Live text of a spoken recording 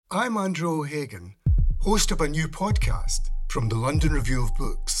I'm Andrew O'Hagan, host of a new podcast from the London Review of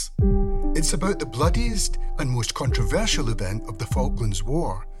Books. It's about the bloodiest and most controversial event of the Falklands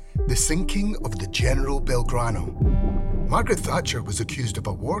War, the sinking of the General Belgrano. Margaret Thatcher was accused of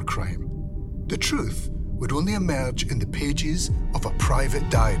a war crime. The truth would only emerge in the pages of a private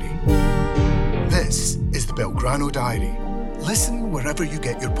diary. This is the Belgrano Diary. Listen wherever you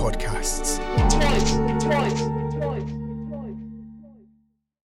get your podcasts. Twice.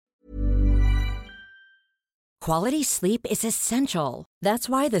 Quality sleep is essential. That's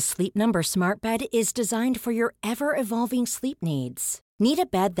why the Sleep Number Smart Bed is designed for your ever-evolving sleep needs. Need a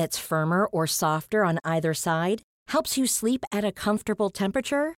bed that's firmer or softer on either side? Helps you sleep at a comfortable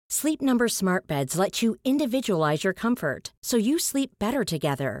temperature? Sleep Number Smart Beds let you individualize your comfort, so you sleep better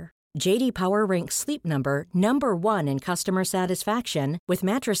together. J.D. Power ranks Sleep Number number 1 in customer satisfaction with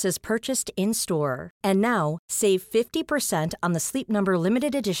mattresses purchased in-store. And now, save 50% on the Sleep Number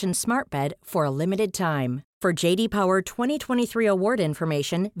Limited Edition Smart Bed for a limited time. For J.D. Power 2023 award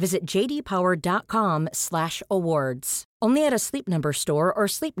information, visit jdpower.com/awards. Only at a Sleep Number store or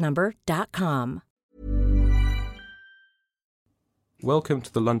sleepnumber.com. Welcome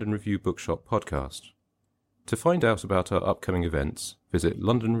to the London Review Bookshop podcast. To find out about our upcoming events, visit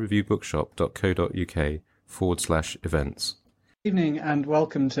londonreviewbookshop.co.uk/events. Good evening and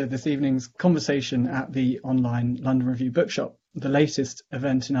welcome to this evening's conversation at the online London Review Bookshop, the latest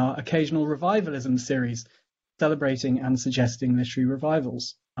event in our occasional revivalism series, celebrating and suggesting literary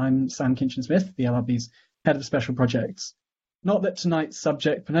revivals. I'm Sam Kinchin-Smith, the LRB's head of special projects. Not that tonight's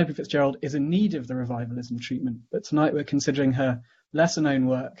subject, Penelope Fitzgerald, is in need of the revivalism treatment, but tonight we're considering her lesser-known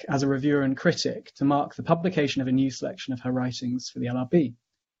work as a reviewer and critic to mark the publication of a new selection of her writings for the LRB. You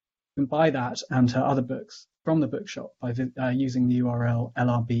can buy that and her other books from the bookshop by using the URL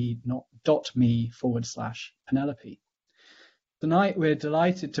lrb.me/Penelope. Tonight we're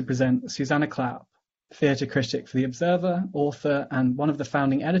delighted to present Susanna Clapp, theatre critic for The Observer, author, and one of the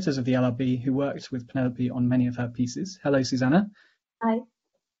founding editors of the LRB who worked with Penelope on many of her pieces. Hello, Susanna. Hi.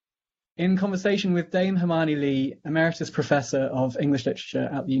 In conversation with Dame Hermione Lee, Emeritus Professor of English Literature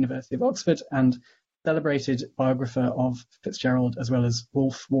at the University of Oxford and celebrated biographer of Fitzgerald, as well as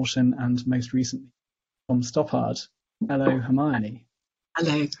Wolfe, Wharton, and most recently, Tom Stoppard. Hello, Hermione.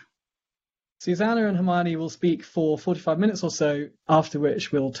 Hello. Susanna and Hermione will speak for 45 minutes or so, after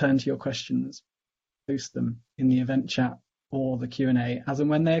which we'll turn to your questions, post them in the event chat or the Q&A as and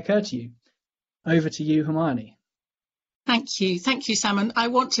when they occur to you. Over to you, Hermione. Thank you, Sam. And I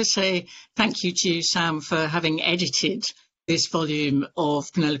want to say thank you to you, Sam, for having edited this volume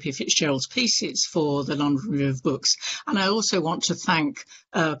of Penelope Fitzgerald's pieces for the London Review of Books. And I also want to thank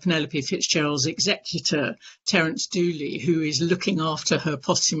Penelope Fitzgerald's executor, Terence Dooley, who is looking after her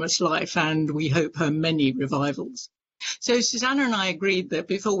posthumous life and we hope her many revivals. So Susanna and I agreed that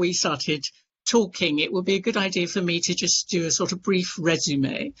before we started talking, it would be a good idea for me to just do a sort of brief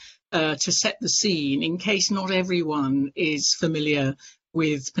resume to set the scene in case not everyone is familiar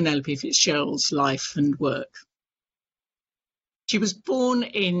with Penelope Fitzgerald's life and work. She was born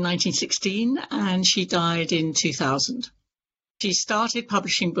in 1916 and she died in 2000. She started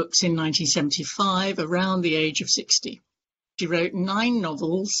publishing books in 1975, around the age of 60. She wrote 9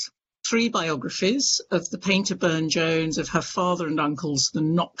 novels, 3 biographies of the painter Burne-Jones, of her father and uncles, the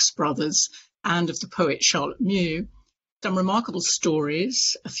Knox brothers, and of the poet Charlotte Mew, some remarkable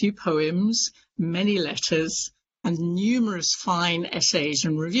stories, a few poems, many letters, and numerous fine essays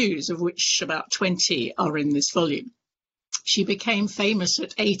and reviews, of which about 20 are in this volume. She became famous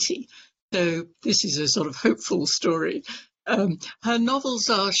at 80, so this is a sort of hopeful story. Her novels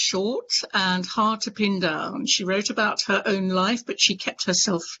are short and hard to pin down. She wrote about her own life, but she kept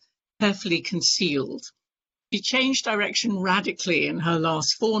herself carefully concealed. She changed direction radically in her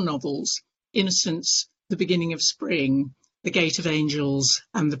last 4 novels, Innocence, The Beginning of Spring, The Gate of Angels,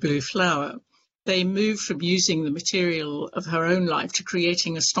 and The Blue Flower. They moved from using the material of her own life to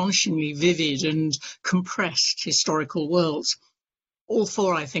creating astonishingly vivid and compressed historical worlds. All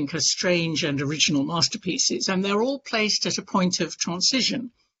 4, I think, are strange and original masterpieces, and they're all placed at a point of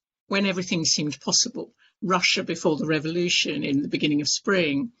transition, when everything seemed possible. Russia before the revolution in The Beginning of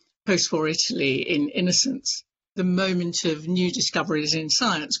Spring, post-war Italy in Innocence, the moment of new discoveries in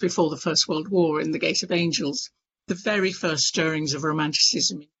science before the First World War in The Gate of Angels, the very first stirrings of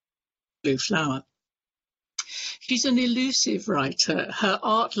romanticism in Blue Flower. She's an elusive writer. Her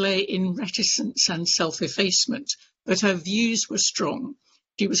art lay in reticence and self-effacement, but her views were strong.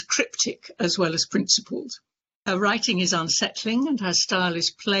 She was cryptic as well as principled. Her writing is unsettling and her style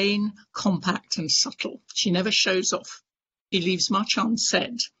is plain, compact and subtle. She never shows off. She leaves much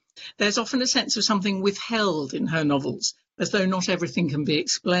unsaid. There's often a sense of something withheld in her novels, as though not everything can be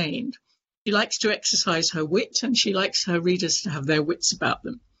explained. She likes to exercise her wit, and she likes her readers to have their wits about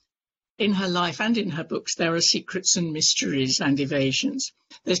them. In her life and in her books, there are secrets and mysteries and evasions.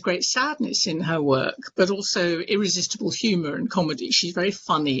 There's great sadness in her work, but also irresistible humour and comedy. She's very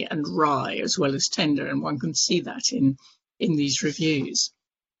funny and wry as well as tender, and one can see that in these reviews.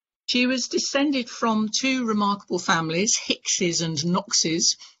 She was descended from two remarkable families, Hickses and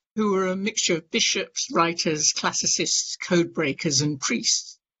Knoxes, who were a mixture of bishops, writers, classicists, code breakers and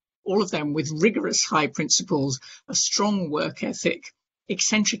priests, all of them with rigorous high principles, a strong work ethic,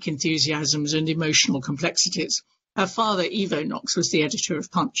 eccentric enthusiasms and emotional complexities. Her father, Ivo Knox, was the editor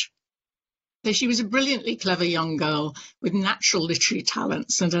of Punch. So she was a brilliantly clever young girl with natural literary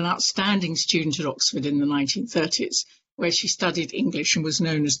talents and an outstanding student at Oxford in the 1930s, where she studied English and was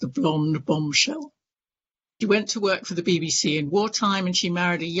known as the blonde bombshell. She went to work for the BBC in wartime, and she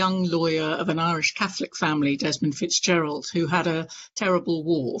married a young lawyer of an Irish Catholic family, Desmond Fitzgerald, who had a terrible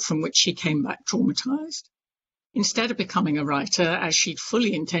war from which she came back traumatised. Instead of becoming a writer, as she'd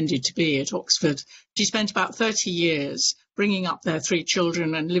fully intended to be at Oxford, she spent about 30 years bringing up their 3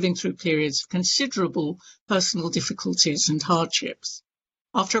 children and living through periods of considerable personal difficulties and hardships.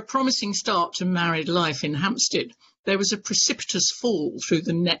 After a promising start to married life in Hampstead, there was a precipitous fall through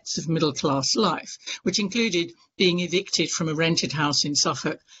the nets of middle-class life, which included being evicted from a rented house in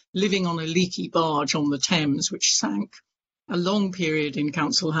Suffolk, living on a leaky barge on the Thames, which sank, a long period in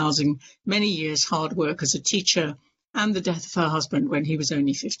council housing, many years hard work as a teacher, and the death of her husband when he was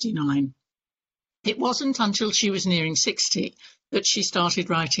only 59. It wasn't until she was nearing 60 that she started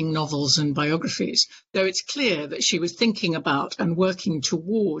writing novels and biographies, though it's clear that she was thinking about and working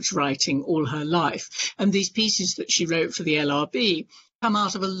towards writing all her life. And these pieces that she wrote for the LRB come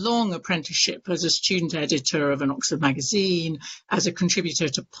out of a long apprenticeship as a student editor of an Oxford magazine, as a contributor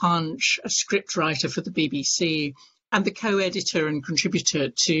to Punch, a script writer for the BBC, and the co-editor and contributor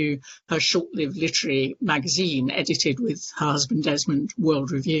to her short-lived literary magazine, edited with her husband Desmond,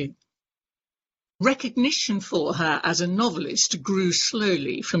 World Review. Recognition for her as a novelist grew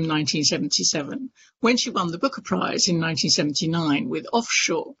slowly from 1977. When she won the Booker Prize in 1979 with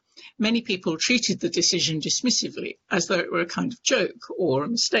Offshore, many people treated the decision dismissively, as though it were a kind of joke or a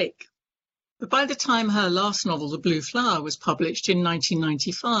mistake. But by the time her last novel, The Blue Flower, was published in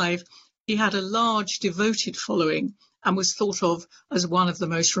 1995, she had a large, devoted following and was thought of as one of the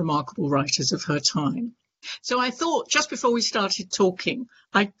most remarkable writers of her time. So I thought, just before we started talking,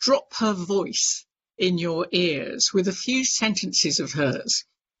 I'd drop her voice in your ears with a few sentences of hers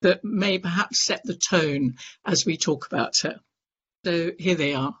that may perhaps set the tone as we talk about her. So here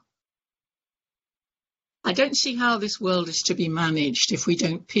they are. I don't see how this world is to be managed if we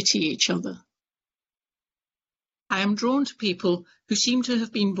don't pity each other. I am drawn to people who seem to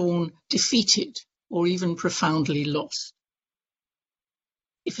have been born defeated or even profoundly lost.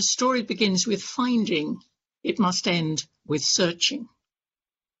 If a story begins with finding, it must end with searching.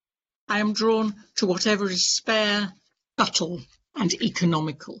 I am drawn to whatever is spare, subtle, and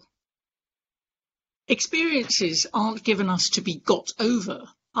economical. Experiences aren't given us to be got over,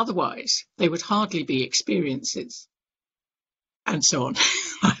 otherwise they would hardly be experiences. And so on.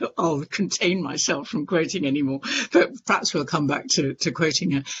 I'll contain myself from quoting anymore, but perhaps we'll come back to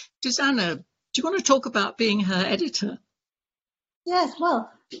quoting her. Susanna, do you want to talk about being her editor? Yes,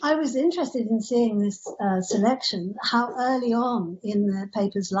 well, I was interested in seeing this selection, how early on in the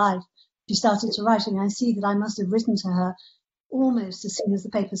paper's life she started to write. And I see that I must have written to her almost as soon as the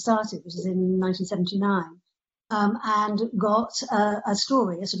paper started, which is in 1979, and got a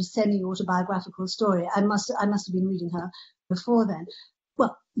story, a sort of semi-autobiographical story. I must have been reading her before then.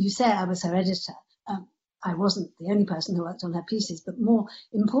 Well, you say I was her editor. I wasn't the only person who worked on her pieces, but more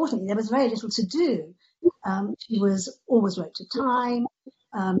importantly, there was very little to do. She always wrote to time.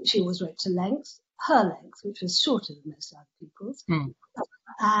 She always wrote to length, her length, which was shorter than most other people's.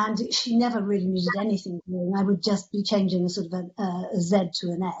 And she never really needed anything doing. I would just be changing a sort of a Z to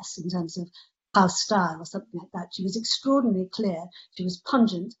an S in terms of house style or something like that. She was extraordinarily clear. She was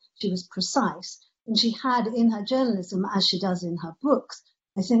pungent. She was precise. And she had in her journalism, as she does in her books,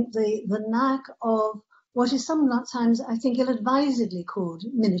 I think the knack of what is sometimes, I think, ill-advisedly called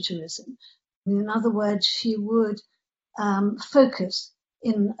miniaturism. In other words, she would focus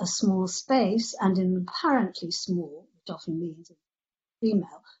in a small space and in apparently small, which often means a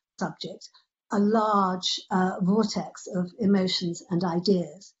female subject, a large vortex of emotions and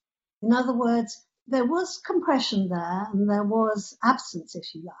ideas. In other words, there was compression there and there was absence,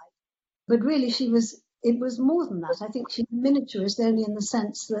 if you like. But really, it was more than that. I think she's miniaturist only in the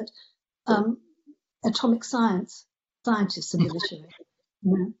sense that atomic scientists are military.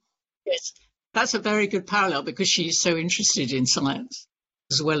 Yes. That's a very good parallel because she's so interested in science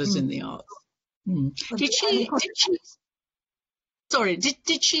as well as in the arts. Did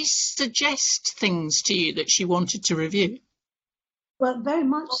she suggest things to you that she wanted to review? Well, very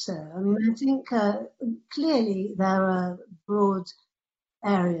much so. I mean, I think clearly there are broad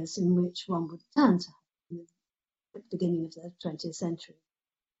areas in which one would turn to at the beginning of the 20th century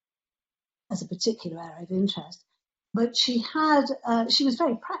as a particular area of interest. But she was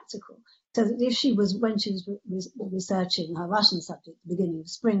very practical. So that when she was researching her Russian subject at the beginning of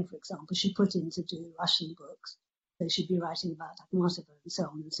spring, for example, she put in to do Russian books. So she'd be writing about Akhmatova and so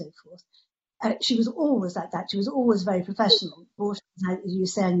on and so forth. She was always like that. She was always very professional. As you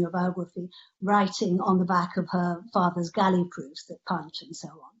say in your biography, writing on the back of her father's galley proofs that Punch and so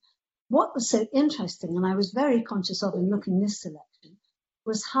on. What was so interesting, and I was very conscious of in looking this selection,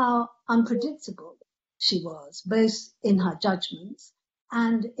 was how unpredictable she was, both in her judgments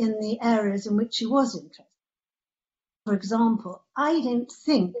and in the areas in which she was interested. For example, I don't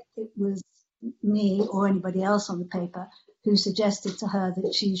think it was me or anybody else on the paper who suggested to her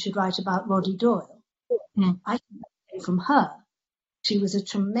that she should write about Roddy Doyle. I think that came from her. She was a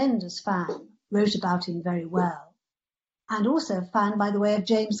tremendous fan, wrote about him very well, and also a fan, by the way, of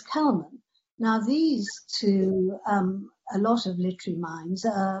James Kelman. Now, these two, a lot of literary minds,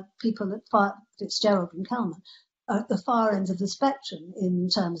 people at Fitzgerald and Kelman, are at the far ends of the spectrum in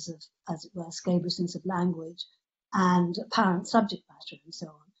terms of, as it were, scabrousness of language and apparent subject matter and so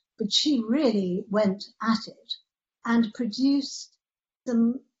on. But she really went at it and produced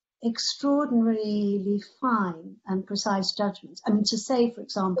some extraordinarily fine and precise judgments. I mean, to say, for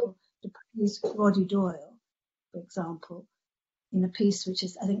example, to praise Roddy Doyle, for example, in a piece which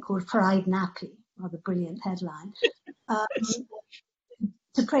is, I think, called Fried Nappy, rather brilliant headline,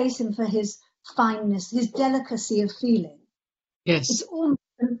 to praise him for his fineness, his delicacy of feeling. Yes.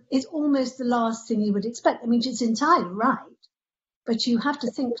 It's almost the last thing you would expect. I mean, it's entirely right, but you have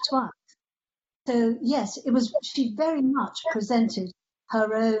to think twice. So, yes, she very much presented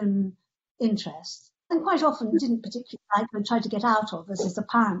her own interests, and quite often didn't particularly like or try to get out of, as is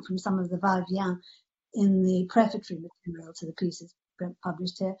apparent from some of the va-et-vient in the prefatory material to the pieces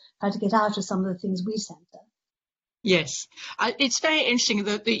published here, tried to get out of some of the things we sent her. Yes, it's very interesting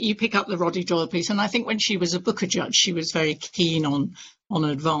that you pick up the Roddy Doyle piece, and I think when she was a Booker judge, she was very keen on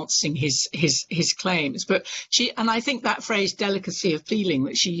advancing his claims. But I think that phrase "delicacy of feeling"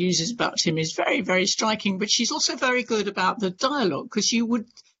 that she uses about him is very, very striking. But she's also very good about the dialogue, because you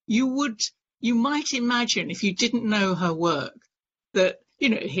might imagine, if you didn't know her work, that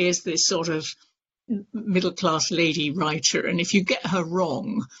here's this sort of middle-class lady writer, and if you get her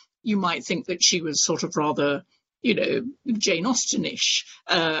wrong, you might think that she was sort of rather, Jane Austen-ish,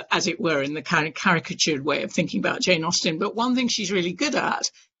 as it were, in the kind of caricatured way of thinking about Jane Austen. But one thing she's really good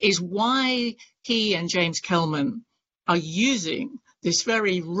at is why he and James Kelman are using this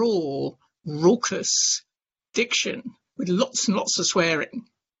very raw, raucous diction with lots and lots of swearing.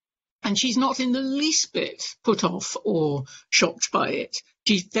 And she's not in the least bit put off or shocked by it.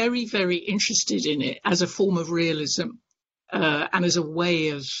 She's very, very interested in it as a form of realism and as a way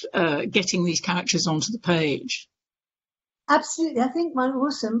of getting these characters onto the page. Absolutely. I think one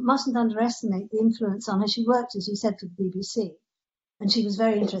also mustn't underestimate the influence on her. She worked, as you said, for the BBC, and she was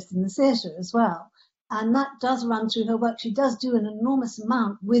very interested in the theatre as well. And that does run through her work. She does do an enormous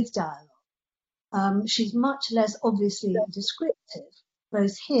amount with dialogue. She's much less obviously descriptive,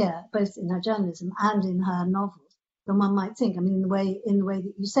 both in her journalism and in her novels, than one might think. I mean, in the way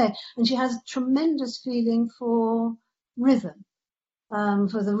that you say. And she has a tremendous feeling for rhythm,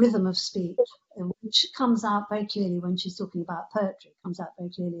 for the rhythm of speech, which comes out very clearly when she's talking about poetry. It comes out very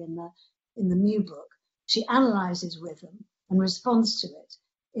clearly in the Mew book. She analyses rhythm and responds to it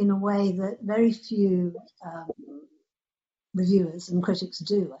in a way that very few reviewers and critics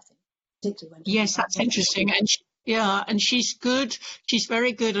do, I think, particularly when. Yes, that's interesting. And she's good. She's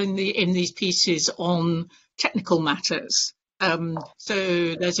very good in these pieces on technical matters.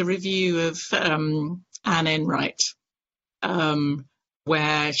 So there's a review of Anne Enright,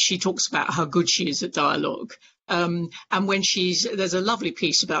 where she talks about how good she is at dialogue. And when there's a lovely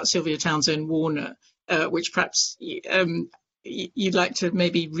piece about Sylvia Townsend Warner, which perhaps you'd like to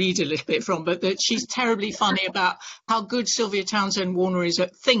maybe read a little bit from, but that she's terribly funny about how good Sylvia Townsend Warner is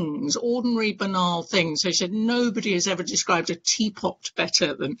at things, ordinary, banal things. So she said, nobody has ever described a teapot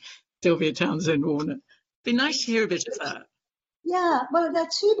better than Sylvia Townsend Warner. It'd be nice to hear a bit of that. Yeah, well, there are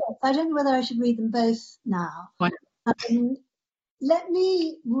two books. I don't know whether I should read them both now. Let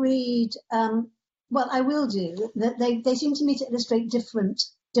me read, well, I will do. They seem to me to illustrate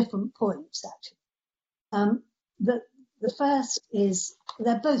different points, actually. The first is,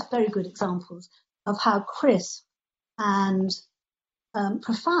 they're both very good examples of how crisp and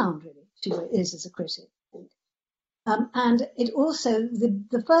profound, really, she is as a critic. And it also,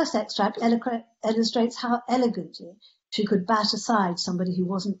 the first extract illustrates how elegantly she could bat aside somebody who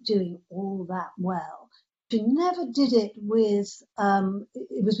wasn't doing all that well. She never did it with,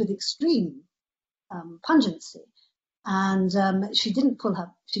 it was with extreme pungency, and she didn't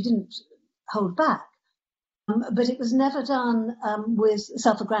hold back, but it was never done with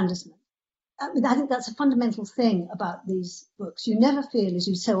self-aggrandizement. I think that's a fundamental thing about these books. You never feel, as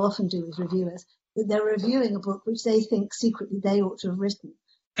you so often do with reviewers, that they're reviewing a book which they think secretly they ought to have written.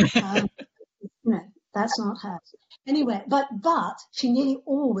 No, that's not her. Anyway, but she nearly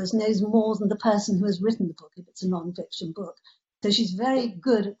always knows more than the person who has written the book if it's a non-fiction book. So she's very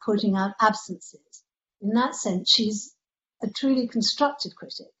good at pointing out absences. In that sense, she's a truly constructive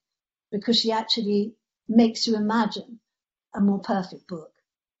critic because she actually makes you imagine a more perfect book.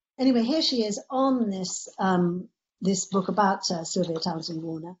 Anyway, here she is on this this book about Sylvia Townsend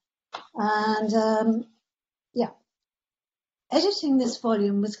Warner. And editing this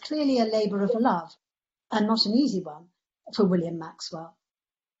volume was clearly a labour of love and not an easy one for William Maxwell.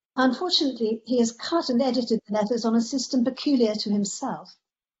 Unfortunately, he has cut and edited the letters on a system peculiar to himself.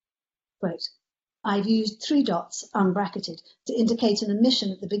 Quote, I've used 3 dots unbracketed to indicate an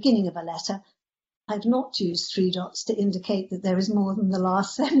omission at the beginning of a letter. I've not used 3 dots to indicate that there is more than the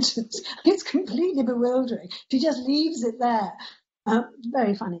last sentence. It's completely bewildering. She just leaves it there.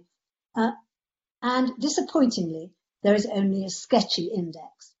 Very funny. And disappointingly, there is only a sketchy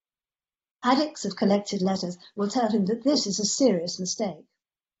index. Addicts of collected letters will tell him that this is a serious mistake.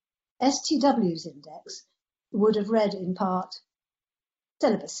 STW's index would have read in part,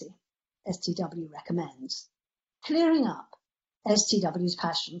 celibacy, STW recommends. Clearing up, STW's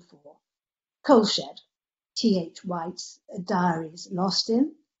passion for. Coalshed, T.H. White's diaries lost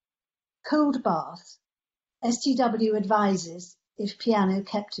in. Cold bath, STW advises if piano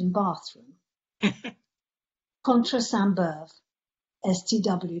kept in bathroom. Contra Saint-Beuve,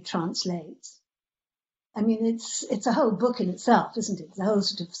 STW translates. I mean, it's a whole book in itself, isn't it? It's a whole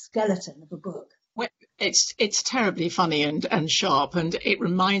sort of skeleton of a book. Well, it's terribly funny and sharp, and it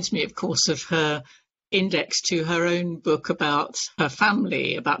reminds me, of course, of her index to her own book about her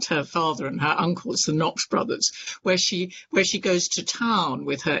family, about her father and her uncles, the Knox brothers, where she goes to town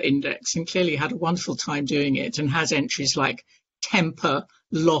with her index and clearly had a wonderful time doing it, and has entries like temper,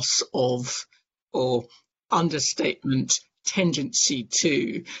 loss of, or understatement, tendency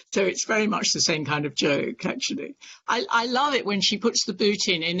to. So it's very much the same kind of joke, actually. I love it when she puts the boot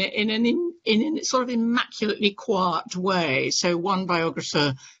in a sort of immaculately quiet way. So one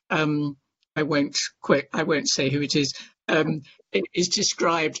biographer, I won't say who it is, it is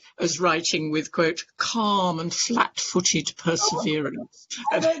described as writing with, quote, calm and flat-footed perseverance.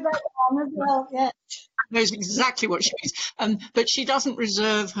 I read that one as well, yes. Knows exactly what she means. But she doesn't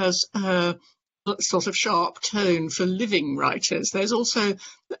reserve her sort of sharp tone for living writers. There's also,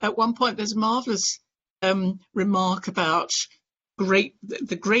 at one point, there's a marvellous remark about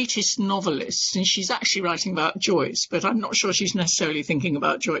the greatest novelists, and she's actually writing about Joyce, but I'm not sure she's necessarily thinking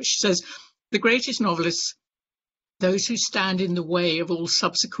about Joyce. She says, the greatest novelists, those who stand in the way of all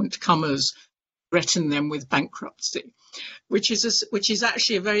subsequent comers, threaten them with bankruptcy, which is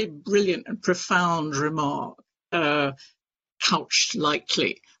actually a very brilliant and profound remark, couched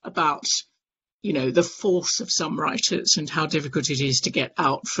lightly, about, you know, the force of some writers and how difficult it is to get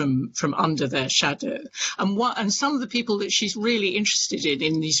out from under their shadow. And some of the people that she's really interested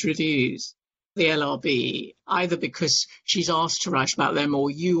in these reviews, the LRB, either because she's asked to write about them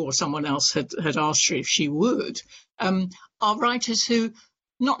or you or someone else had asked her if she would, are writers who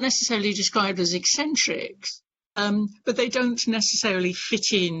not necessarily described as eccentrics, but they don't necessarily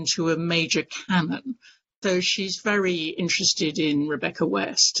fit into a major canon. So she's very interested in Rebecca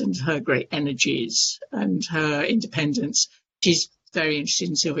West and her great energies and her independence. She's very interested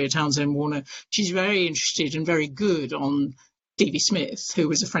in Sylvia Townsend Warner. She's very interested and very good on D.B. Smith, who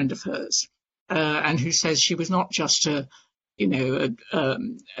was a friend of hers, and who says she was not just a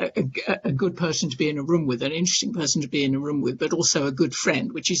good person to be in a room with, an interesting person to be in a room with, but also a good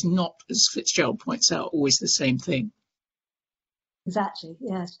friend, which is not, as Fitzgerald points out, always the same thing. Exactly,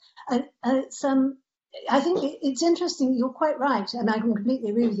 yes. And it's I think it's interesting. You're quite right, and I can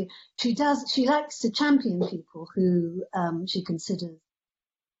completely agree with you. She likes to champion people who she considers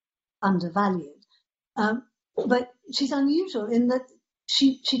undervalued, but she's unusual in that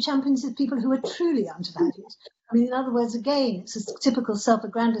she champions the people who are truly undervalued. I mean, in other words, again, it's a typical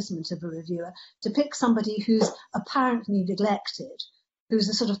self-aggrandizement of a reviewer to pick somebody who's apparently neglected, who's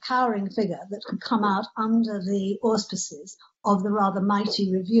a sort of cowering figure that could come out under the auspices of the rather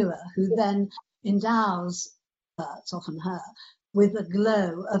mighty reviewer, who then endows it's often her, with a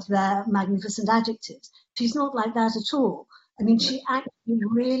glow of their magnificent adjectives. She's not like that at all. I mean, she actually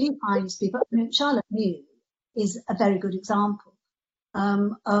really finds people. I mean, Charlotte Mew is a very good example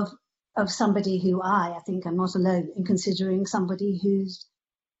of somebody who I think I'm not alone in considering somebody who's,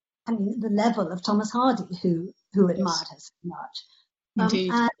 I mean, the level of Thomas Hardy, who admired her so much.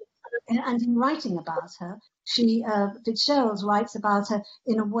 Indeed. And in writing about her, Fitzgerald writes about her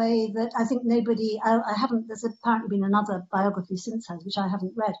in a way that I think nobody, there's apparently been another biography since hers, which I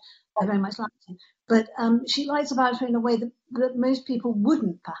haven't read. I very much like it. But she writes about her in a way that most people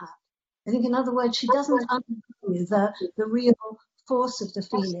wouldn't, perhaps. I think, in other words, she doesn't undervalue the real force of the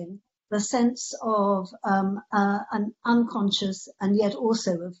feeling, the sense of an unconscious and yet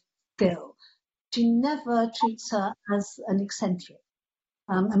also of skill. She never treats her as an eccentric.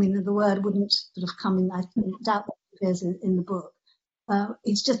 I mean, the word wouldn't sort of come in, I doubt that it appears in the book.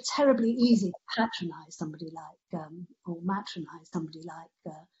 It's just terribly easy to patronise somebody like, or matronise somebody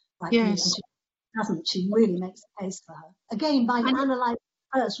like yes. me. And she doesn't. She really makes a case for her. Again, by analysing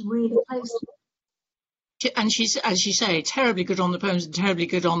first really closely. And she's, as you say, terribly good on the poems and terribly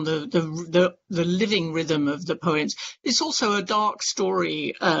good on the living rhythm of the poems. It's also a dark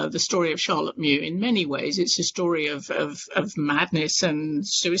story, the story of Charlotte Mew. In many ways, it's a story of madness and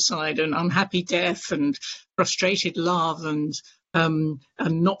suicide and unhappy death and frustrated love and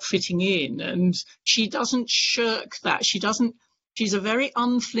not fitting in. And she doesn't shirk that. She's a very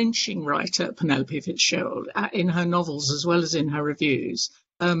unflinching writer, Penelope Fitzgerald, in her novels as well as in her reviews.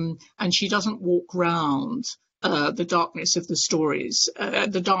 And she doesn't walk round the darkness of the stories,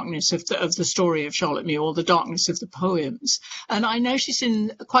 the darkness of the story of Charlotte Mew, or the darkness of the poems. And I notice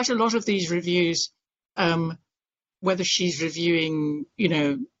in quite a lot of these reviews, whether she's reviewing,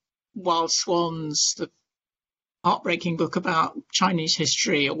 Wild Swans, the heartbreaking book about Chinese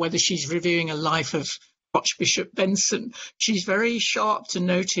history, or whether she's reviewing a life of Archbishop Benson, she's very sharp to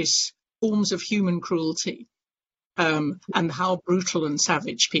notice forms of human cruelty. And how brutal and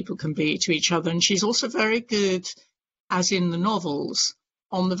savage people can be to each other. And she's also very good, as in the novels,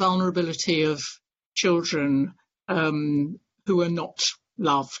 on the vulnerability of children who are not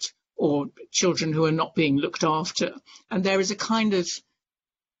loved, or children who are not being looked after. And there is a kind of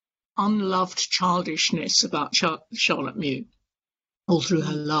unloved childishness about Charlotte Mew all through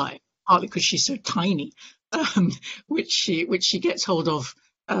her life, partly because she's so tiny, which she gets hold of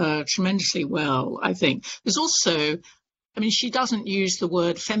tremendously well, I think. There's also, she doesn't use the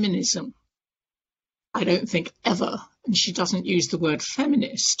word feminism, I don't think, ever. And she doesn't use the word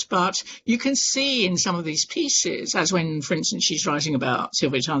feminist, but you can see in some of these pieces, as when, for instance, she's writing about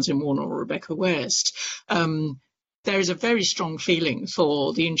Sylvia Townsend Warner or Rebecca West, there is a very strong feeling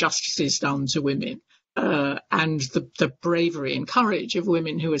for the injustices done to women. And the bravery and courage of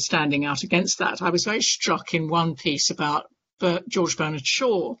women who are standing out against that. I was very struck in one piece about George Bernard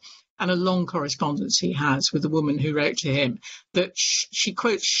Shaw and a long correspondence he has with a woman who wrote to him, that she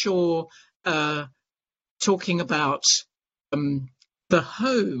quotes Shaw talking about the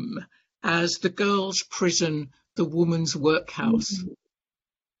home as the girl's prison, the woman's workhouse,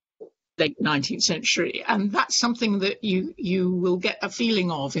 late 19th century. And that's something that you will get a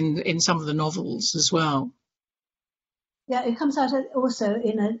feeling of in some of the novels as well. Yeah, it comes out also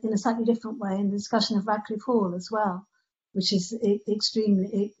in a slightly different way in the discussion of Radcliffe Hall as well, which is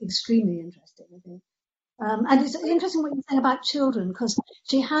extremely interesting, I think. And it's interesting what you're saying about children, because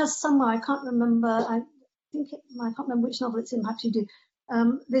she has somewhere, I can't remember which novel it's in, perhaps you do,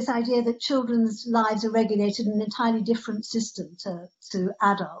 this idea that children's lives are regulated in an entirely different system to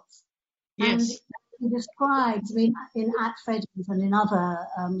adults. Yes. And he describes, in At Freddy's and in other,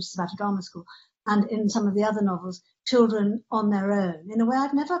 which is about a drama school, and in some of the other novels, children on their own, in a way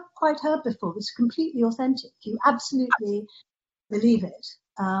I've never quite heard before. It's completely authentic. You absolutely believe it.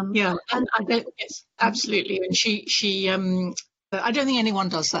 Yes, absolutely. And she I don't think anyone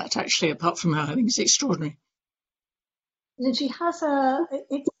does that, actually, apart from her. I think it's extraordinary. And she has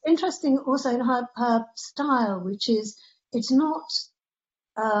it's interesting also in her style, which is, it's not,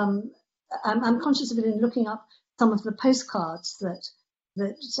 I'm conscious of it in looking up some of the postcards that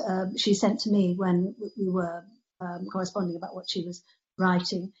she sent to me when we were corresponding about what she was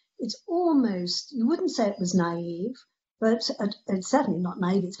writing. It's almost, you wouldn't say it was naive, but it's certainly not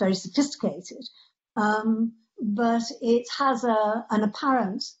naive, it's very sophisticated. But it has an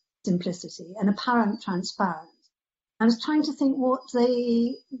apparent simplicity, an apparent transparence. I was trying to think what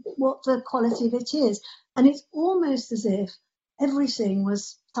the quality of it is. And it's almost as if everything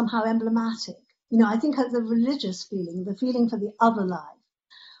was somehow emblematic. I think of the religious feeling, the feeling for the other life,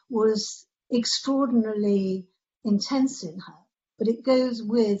 was extraordinarily intense in her, but it goes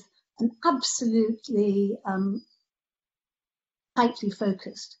with an absolutely tightly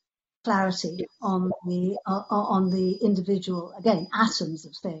focused clarity on the individual, again, atoms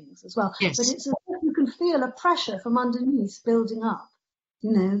of things as well. Yes. But it's you can feel a pressure from underneath building up.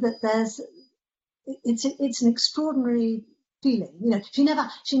 You know, that it's an extraordinary feeling. You know, she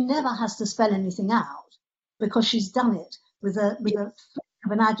never has to spell anything out because she's done it with a flick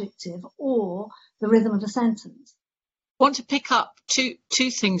of an adjective or the rhythm of a sentence. I want to pick up two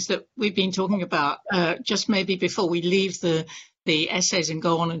things that we've been talking about, just maybe before we leave the essays and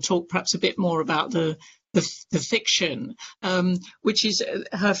go on and talk perhaps a bit more about the fiction, which is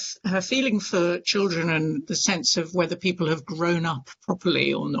her feeling for children and the sense of whether people have grown up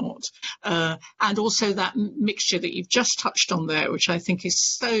properly or not, and also that mixture that you've just touched on there, which I think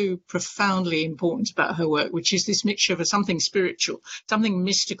is so profoundly important about her work, which is this mixture of something spiritual, something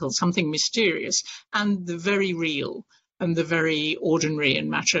mystical, something mysterious, and the very real and the very ordinary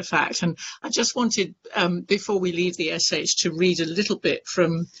and matter of fact. And I just wanted, before we leave the essays, to read a little bit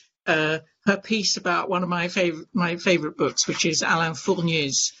from her piece about one of my favourite books, which is Alain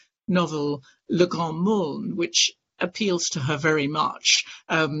Fournier's novel Le Grand Mône, which appeals to her very much,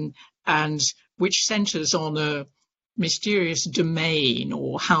 and which centres on a mysterious domain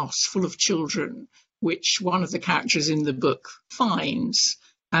or house full of children, which one of the characters in the book finds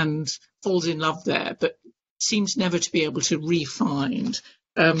and falls in love there, but seems never to be able to re-find.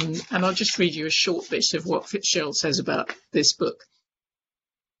 And I'll just read you a short bit of what Fitzgerald says about this book.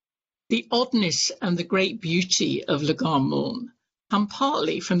 The oddness and the great beauty of Le Grand Mône come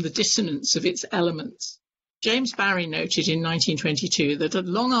partly from the dissonance of its elements. James Barrie noted in 1922 that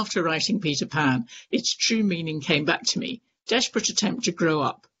long after writing Peter Pan, its true meaning came back to me, desperate attempt to grow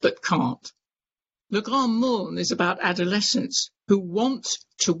up, but can't. Le Grand Mône is about adolescents who want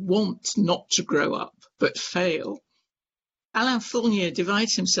not to grow up, but fail. Alain Fournier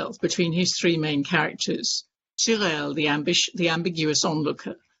divides himself between his three main characters, Surelle, the ambiguous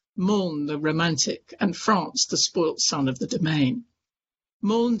onlooker, Mône, the romantic, and France, the spoilt son of the domain.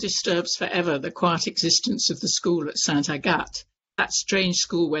 Mône disturbs forever the quiet existence of the school at Sainte-Agathe, that strange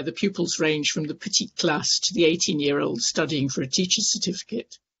school where the pupils range from the petite classe to the 18-year-old studying for a teacher's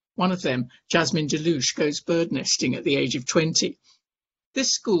certificate. One of them, Jasmine Delouche, goes bird nesting at the age of 20.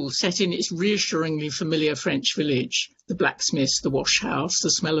 This school, set in its reassuringly familiar French village, the blacksmiths, the wash house, the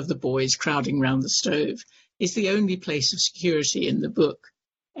smell of the boys crowding round the stove, is the only place of security in the book.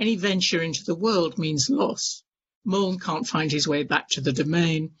 Any venture into the world means loss. Mône can't find his way back to the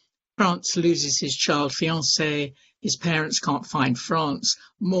domain. France loses his child fiancée. His parents can't find France.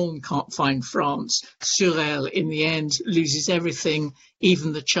 Mône can't find France. Surelle, in the end, loses everything,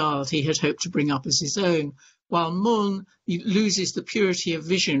 even the child he had hoped to bring up as his own, while Mône loses the purity of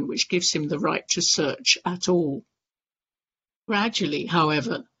vision which gives him the right to search at all. Gradually,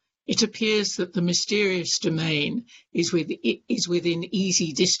 however, it appears that the mysterious domain is within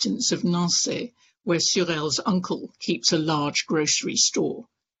easy distance of Nancy, where Surelle's uncle keeps a large grocery store.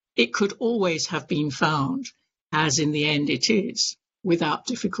 It could always have been found, as in the end it is, without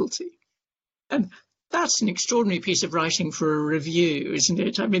difficulty. And that's an extraordinary piece of writing for a review, isn't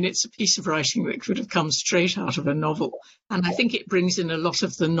it? I mean, it's a piece of writing that could have come straight out of a novel. And I think it brings in a lot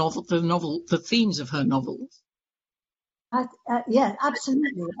of the themes of her novels. Yeah,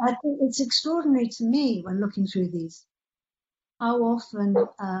 absolutely. I think it's extraordinary to me when looking through these, how often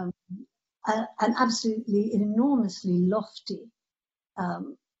an absolutely enormously lofty,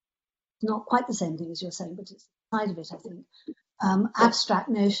 not quite the same thing as you're saying, but it's the side of it, I think, abstract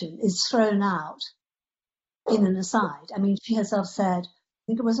notion is thrown out in an aside. I mean, she herself said, I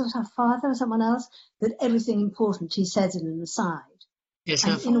think it was her father or someone else, that everything important she says in an aside. Yes,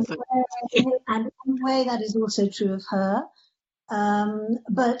 and in a way that is also true of her.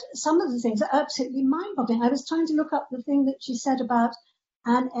 But some of the things are absolutely mind-boggling. I was trying to look up the thing that she said about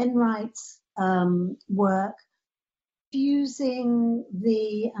Anne Enright's work, fusing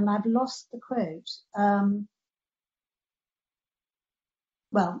and I've lost the quote.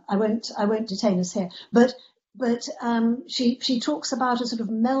 Well, I won't detain us here, but she talks about a sort of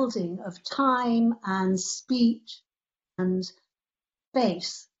melding of time and speech and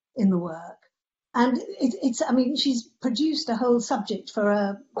space in the work, and it's. I mean, she's produced a whole subject for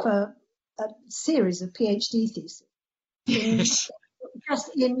a series of PhD theses. Yes.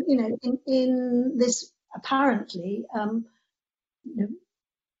 Just in this apparently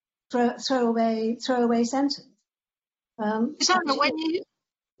throwaway sentence. Susanna,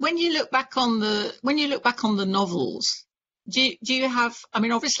 when you look back on the novels do you have, I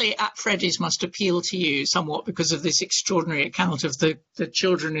mean, obviously At Freddy's must appeal to you somewhat because of this extraordinary account of the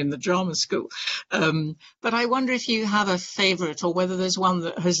children in the drama school. But I wonder if you have a favourite, or whether there's one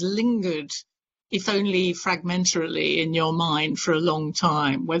that has lingered, if only fragmentarily, in your mind for a long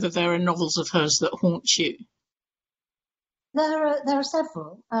time, whether there are novels of hers that haunt you. There are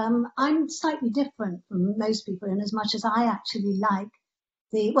several. I'm slightly different from most people in as much as I actually like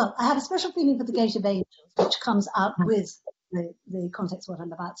I have a special feeling for The Gate of Angels, which comes out with the context of what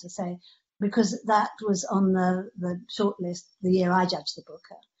I'm about to say, because that was on the shortlist the year I judged the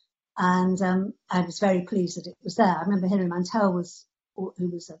Booker. And I was very pleased that it was there. I remember Hilary Mantel, who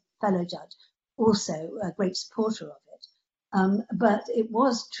was a fellow judge, also a great supporter of it. But it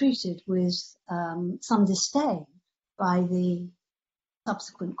was treated with some disdain by the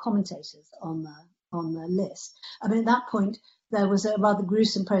subsequent commentators on the list. I mean, at that point, there was a rather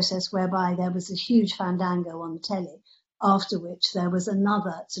gruesome process whereby there was a huge fandango on the telly, after which there was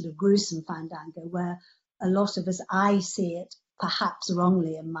another sort of gruesome fandango where a lot of us, I see it perhaps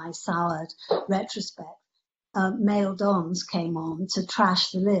wrongly in my soured retrospect, male dons came on to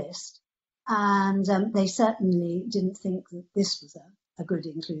trash the list, and they certainly didn't think that this was a good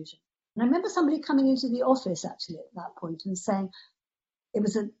inclusion. And I remember somebody coming into the office actually at that point and saying it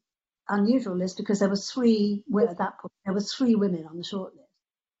was an unusual list because there were three women on the short list.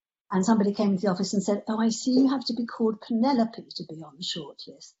 And somebody came into the office and said, "Oh, I see you have to be called Penelope to be on the short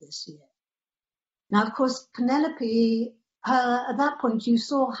list this year." Now, of course, Penelope, at that point, you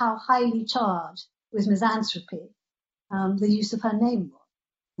saw how highly charged with misanthropy the use of her name was.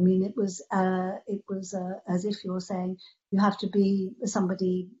 I mean, it was as if you're saying you have to be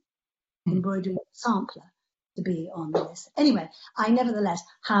somebody embroidering a sampler to be on the list. Anyway, I nevertheless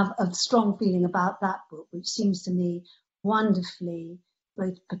have a strong feeling about that book, which seems to me wonderfully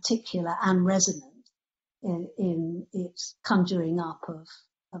both particular and resonant in its conjuring up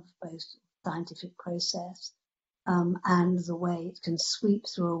of both scientific process and the way it can sweep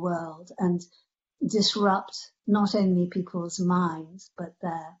through a world and disrupt not only people's minds, but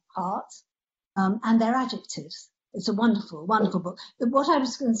their hearts and their adjectives. It's a wonderful, wonderful book. What I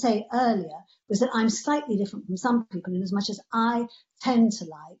was going to say earlier was that I'm slightly different from some people in as much as I tend to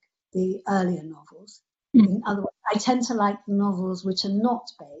like the earlier novels. In other words, I tend to like the novels which are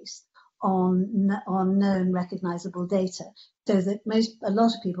not based on known recognizable data, so that a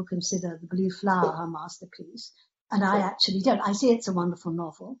lot of people consider The Blue Flower her masterpiece, and I actually don't. I see it's a wonderful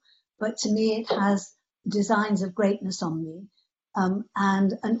novel, but to me it has designs of greatness on me,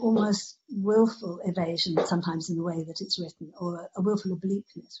 and an almost willful evasion sometimes in the way that it's written, or a willful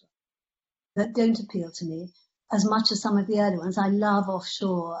obliqueness that don't appeal to me as much as some of the early ones. I love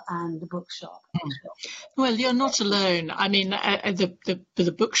Offshore and The Bookshop. Well, you're not alone. I mean,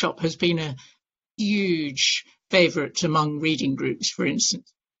 the Bookshop has been a huge favourite among reading groups, for instance,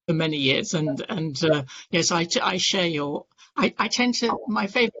 for many years. And yes, I share your... I tend to... My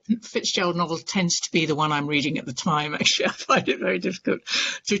favourite Fitzgerald novel tends to be the one I'm reading at the time, actually. I find it very difficult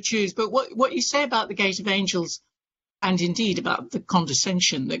to choose. But what you say about The Gate of Angels, and indeed about the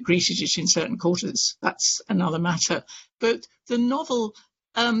condescension that greeted it in certain quarters, that's another matter. But the novel,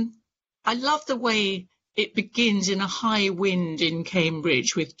 I love the way it begins in a high wind in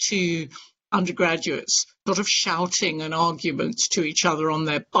Cambridge with two undergraduates sort of shouting an argument to each other on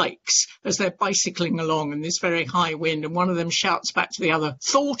their bikes as they're bicycling along in this very high wind, and one of them shouts back to the other,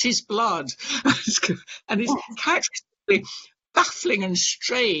 "Thought is blood." And it's characteristically baffling and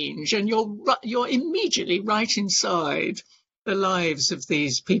strange, and you're immediately right inside the lives of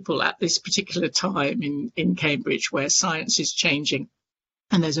these people at this particular time in Cambridge, where science is changing,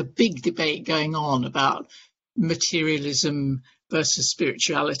 and there's a big debate going on about materialism versus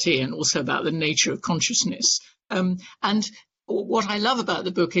spirituality, and also about the nature of consciousness. And what I love about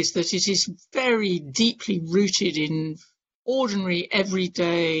the book is that it is very deeply rooted in ordinary,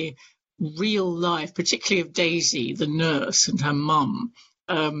 everyday, real life, particularly of Daisy, the nurse, and her mum,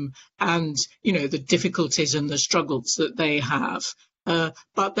 and, you know, the difficulties and the struggles that they have.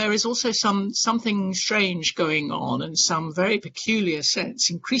 But there is also something strange going on, and some very peculiar sense,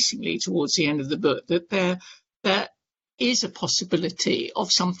 increasingly towards the end of the book, that there is a possibility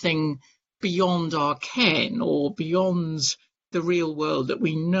of something beyond our ken, or beyond the real world that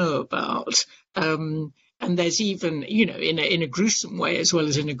we know about. And there's even, you know, in a gruesome way as well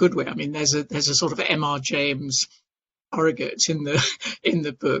as in a good way. I mean, there's a sort of M.R. James surrogate in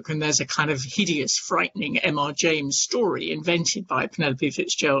the book, and there's a kind of hideous, frightening M.R. James story invented by Penelope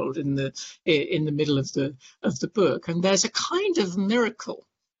Fitzgerald in the middle of the book. And there's a kind of miracle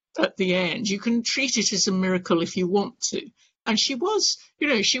at the end. You can treat it as a miracle if you want to. And she was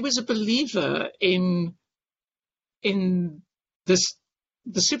a believer in in this,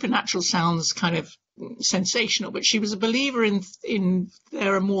 the supernatural sounds kind of sensational, but she was a believer in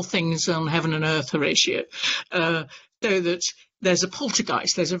there are more things on heaven and earth, Horatio. So that there's a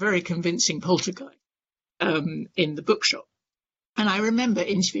poltergeist, there's a very convincing poltergeist in the bookshop. And I remember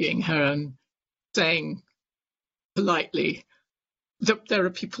interviewing her and saying politely that there are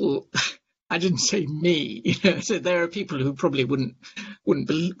people, I didn't say me, so there are people who probably wouldn't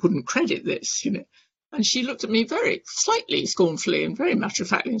credit this, And she looked at me very slightly scornfully and very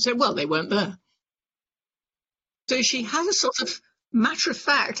matter-of-factly and said, well, they weren't there. So she has a sort of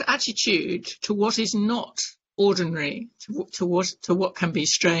matter-of-fact attitude to what is not ordinary, to what can be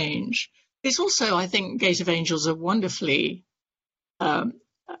strange. It's also, I think, Gate of Angels a wonderfully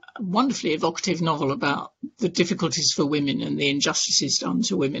evocative novel about the difficulties for women and the injustices done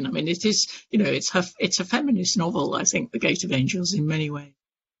to women. I mean, it is, it's a feminist novel, I think, The Gate of Angels, in many ways.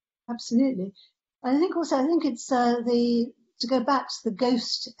 Absolutely. I think it's to go back to the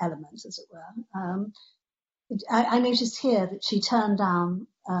ghost element, as it were. I noticed here that she turned down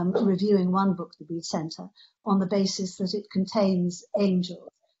reviewing one book that we'd sent her on the basis that it contains angels.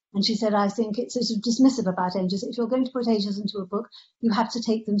 And she said, I think it's sort of dismissive about angels. If you're going to put angels into a book, you have to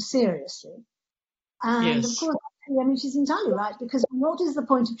take them seriously. And yes. Of course, I mean, she's entirely right, because what is the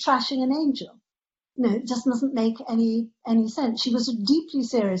point of trashing an angel? It just doesn't make any sense. She was deeply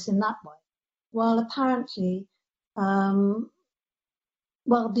serious in that way, while apparently,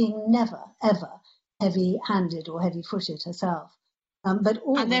 being never, ever heavy-handed or heavy-footed herself. But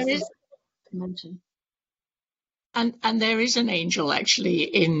all and there is mention. And there is an angel actually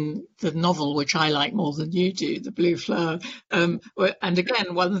in the novel, which I like more than you do, The Blue Flower. And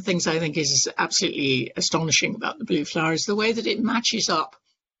again, one of the things I think is absolutely astonishing about The Blue Flower is the way that it matches up,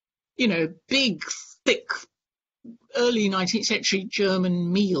 big, thick, early 19th century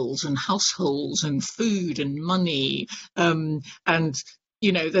German meals and households and food and money, and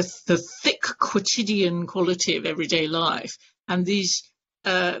the thick quotidian quality of everyday life, and these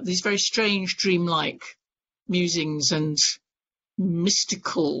very strange, dreamlike musings and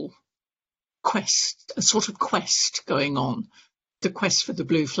mystical quest, a sort of quest going on, the quest for the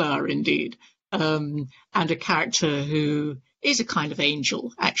blue flower, indeed, and a character who is a kind of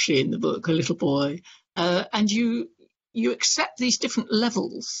angel, actually, in the book, a little boy, and you accept these different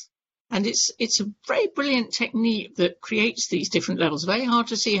levels. And it's a very brilliant technique that creates these different levels. Very hard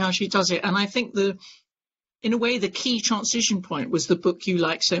to see how she does it. And I think in a way, the key transition point was the book you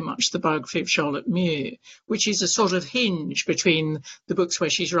like so much, The Biography of Charlotte Mew, which is a sort of hinge between the books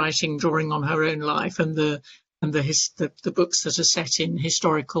where she's writing, drawing on her own life, and the books that are set in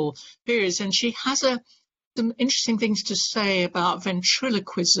historical periods. And she has some interesting things to say about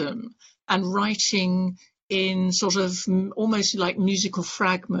ventriloquism and writing in sort of almost like musical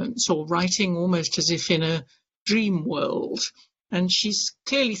fragments, or writing almost as if in a dream world. And she's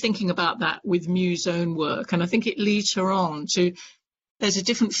clearly thinking about that with Mew's own work. And I think it leads her on to, there's a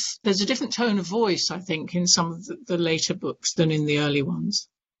different tone of voice, I think, in some of the later books than in the early ones.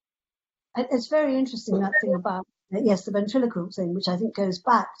 It's very interesting, that thing about, the ventriloquial thing, which I think goes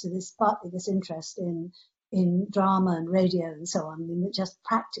back to partly this interest in drama and radio and so on, I mean, just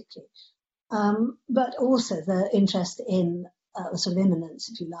practically. But also the interest in sort of immanence,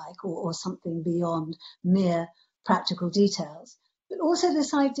 if you like, or something beyond mere practical details. But also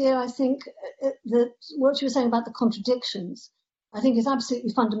this idea, I think, that what you were saying about the contradictions, I think is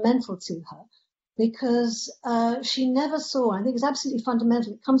absolutely fundamental to her, because she never saw, I think it's absolutely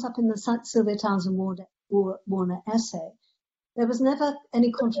fundamental, it comes up in the Sylvia Townsend Warner essay, there was never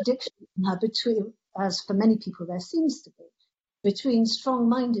any contradiction in her between, as for many people there seems to be, between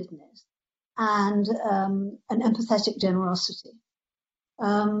strong-mindedness and an empathetic generosity.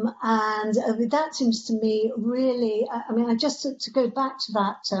 And that seems to me really, I mean, just to go back to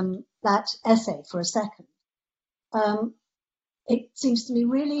that essay for a second, it seems to me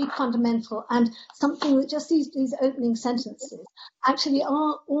really fundamental, and something that just these opening sentences actually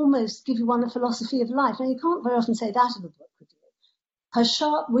are almost give you one a philosophy of life. Now, you can't very often say that of a book, could you? Her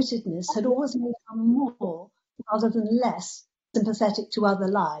sharp-wittedness had always made her more, rather than less, sympathetic to other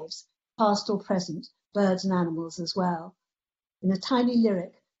lives, past or present, birds and animals as well. In a tiny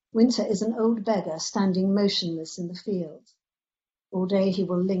lyric, Winter is an old beggar standing motionless in the fields. All day he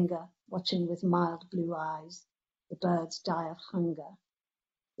will linger, watching with mild blue eyes. The birds die of hunger.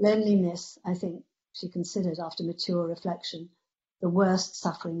 Loneliness, I think, she considered after mature reflection, the worst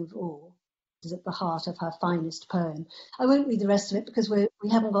suffering of all, is at the heart of her finest poem. I won't read the rest of it because we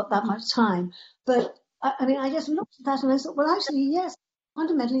haven't got that much time. But, I mean, I just looked at that and I thought, well, actually, yes,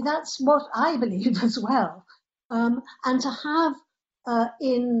 fundamentally, that's what I believe as well. And to have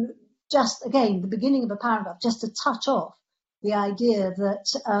in just, again, the beginning of a paragraph, just to touch off the idea that,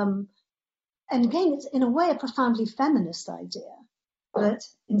 and again, it's in a way a profoundly feminist idea, that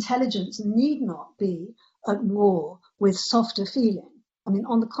intelligence need not be at war with softer feeling. I mean,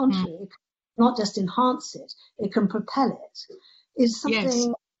 on the contrary, it can not just enhance it, it can propel it, is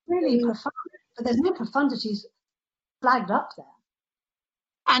something really profound. But there's no profundities flagged up there.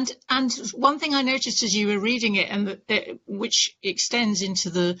 And one thing I noticed as you were reading it, and which extends into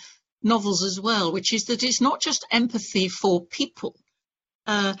the novels as well, which is that it's not just empathy for people.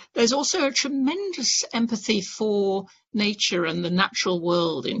 There's also a tremendous empathy for nature and the natural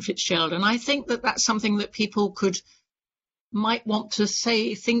world in Fitzgerald. And I think that that's something that people might want to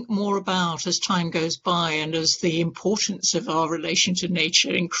think more about as time goes by, and as the importance of our relation to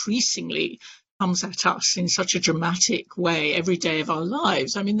nature increasingly comes at us in such a dramatic way every day of our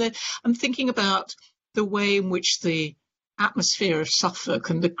lives. I mean, I'm thinking about the way in which the atmosphere of Suffolk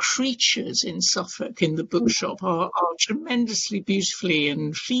and the creatures in Suffolk in the bookshop are tremendously beautifully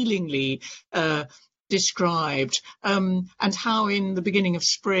and feelingly described, and how in the beginning of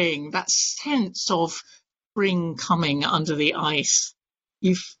spring, that sense of spring coming under the ice,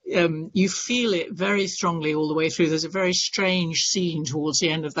 you feel it very strongly all the way through. There's a very strange scene towards the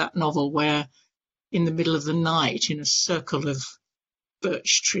end of that novel where, in the middle of the night, in a circle of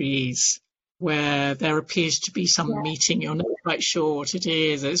birch trees, where there appears to be some meeting. You're not quite sure what it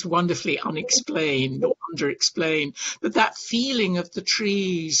is. It's wonderfully unexplained or underexplained. But that feeling of the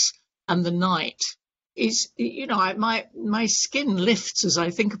trees and the night is, my skin lifts as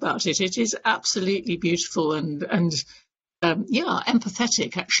I think about it. It is absolutely beautiful and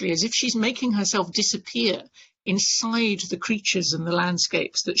empathetic, actually, as if she's making herself disappear inside the creatures and the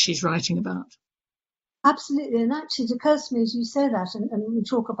landscapes that she's writing about. Absolutely, and actually it occurs to me as you say that, and we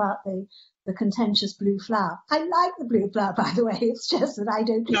talk about the contentious blue flower. I like the blue flower, by the way. It's just that I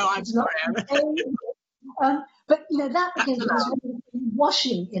don't. No, I'm sorry. But that again has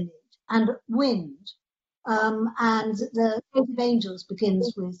washing in it, and wind, and the Cave of Angels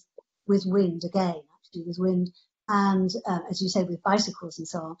begins with wind again. Actually, with wind, and as you say, with bicycles and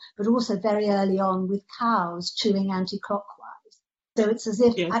so on. But also very early on with cows chewing anti-clockwise. So it's as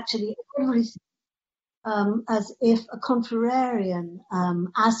if actually everything. As if a contrarian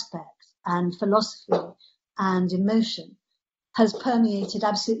aspect and philosophy and emotion has permeated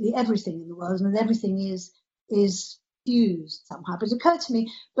absolutely everything in the world, and everything is fused somehow. But it occurred to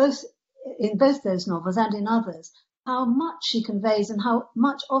me, both in both those novels and in others, how much she conveys, and how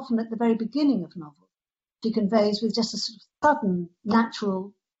much often at the very beginning of novels she conveys with just a sort of sudden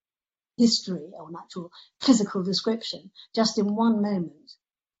natural history or natural physical description, just in one moment.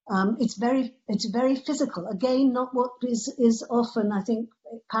 It's very physical. Again, not what is often, I think,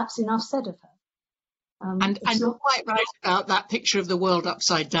 perhaps enough said of her. And you're quite right about that picture of the world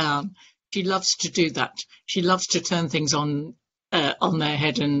upside down. She loves to do that. She loves to turn things on their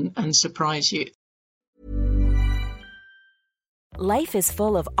head and surprise you. Life is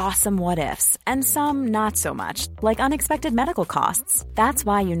full of awesome what-ifs, and some not so much, like unexpected medical costs. That's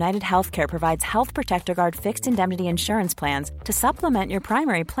why United Healthcare provides Health Protector Guard fixed indemnity insurance plans to supplement your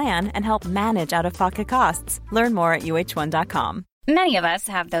primary plan and help manage out-of-pocket costs. Learn more at UH1.com. Many of us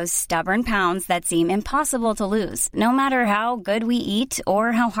have those stubborn pounds that seem impossible to lose, no matter how good we eat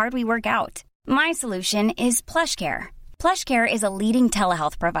or how hard we work out. My solution is PlushCare. PlushCare is a leading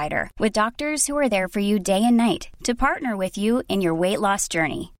telehealth provider with doctors who are there for you day and night to partner with you in your weight loss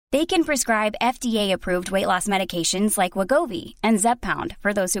journey. They can prescribe FDA-approved weight loss medications like Wegovy and Zepbound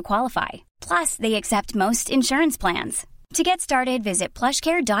for those who qualify. Plus, they accept most insurance plans. To get started, visit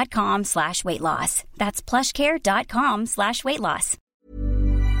plushcare.com/weightloss. That's plushcare.com/weightloss.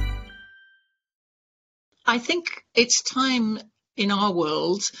 I think it's time in our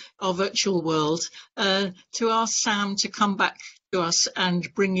world, our virtual world, to ask Sam to come back to us and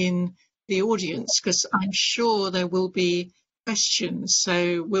bring in the audience, because I'm sure there will be questions.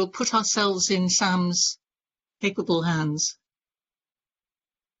 So we'll put ourselves in Sam's capable hands.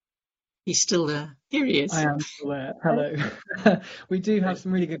 He's still there. Here he is. I am still there. Hello. We do have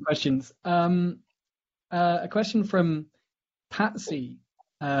some really good questions. A question from Patsy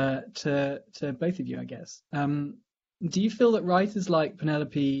to both of you, I guess. Do you feel that writers like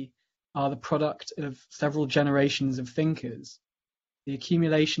Penelope are the product of several generations of thinkers, the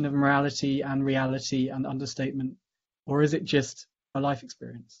accumulation of morality and reality and understatement, or is it just a life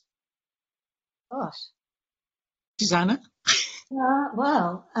experience? Gosh. Susanna?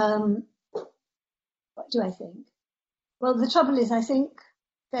 What do I think? Well, the trouble is, I think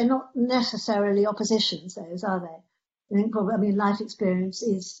they're not necessarily oppositions, those, are they? I think probably, life experience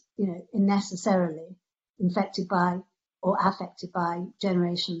is, necessarily infected by or affected by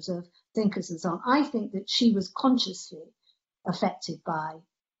generations of thinkers and so on. I think that she was consciously affected by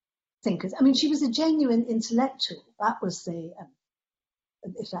thinkers. I mean, she was a genuine intellectual. That was the,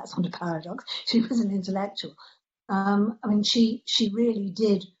 if that's not a paradox, she was an intellectual. I mean, she really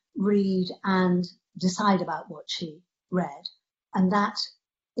did read and decide about what she read, and that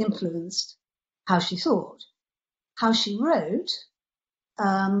influenced how she thought. How she wrote,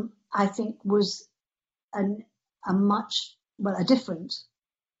 I think, was a different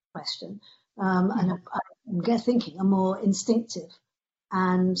question, and I'm thinking a more instinctive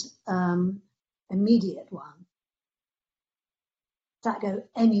and immediate one. Does that go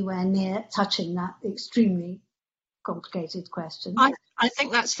anywhere near touching that extremely complicated question? I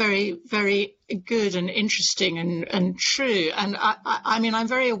think that's very, very good and interesting and true. And I mean, I'm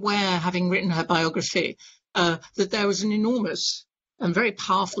very aware, having written her biography, that there was an enormous and very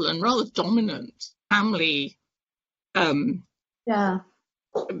powerful and rather dominant family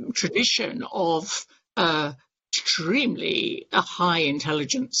tradition of extremely high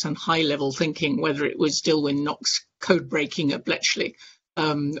intelligence and high level thinking, whether it was Dilwyn Knox code breaking at Bletchley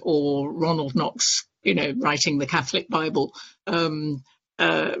or Ronald Knox, writing the Catholic Bible, doing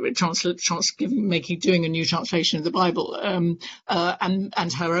a new translation of the Bible, and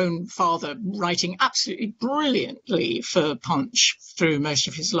her own father writing absolutely brilliantly for Punch through most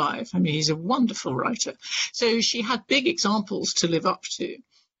of his life. I mean, he's a wonderful writer. So she had big examples to live up to.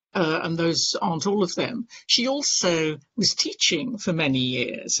 And those aren't all of them. She also was teaching for many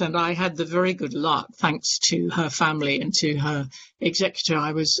years, and I had the very good luck, thanks to her family and to her executor,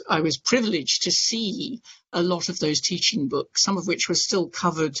 I was privileged to see a lot of those teaching books, some of which were still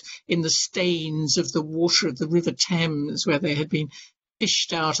covered in the stains of the water of the River Thames, where they had been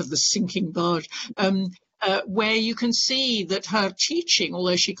fished out of the sinking barge, where you can see that her teaching,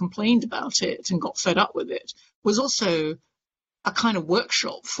 although she complained about it and got fed up with it, was also a kind of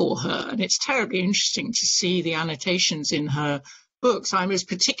workshop for her. And it's terribly interesting to see the annotations in her books. I was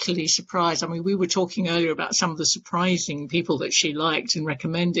particularly surprised. I mean, we were talking earlier about some of the surprising people that she liked and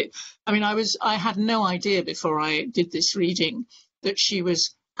recommended. I mean, I had no idea before I did this reading that she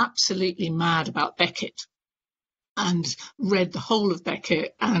was absolutely mad about Beckett, and read the whole of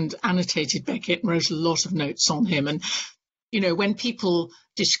Beckett and annotated Beckett and wrote a lot of notes on him. And when people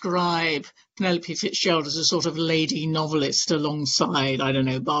describe Penelope Fitzgerald as a sort of lady novelist alongside, I don't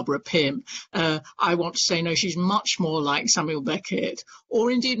know, Barbara Pym, I want to say, no, she's much more like Samuel Beckett,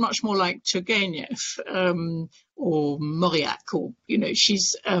 or indeed much more like Turgenev or Mauriac, or,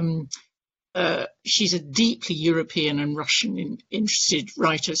 she's a deeply European and Russian interested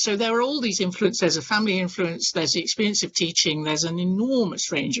writer. So there are all these influences. There's a family influence, there's the experience of teaching, there's an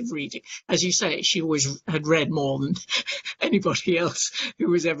enormous range of reading. As you say, she always had read more than anybody else who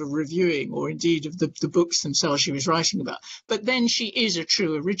was ever reviewing, or indeed of the books themselves she was writing about. But then she is a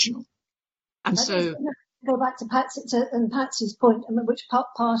true original. And so go back to Patsy's point, which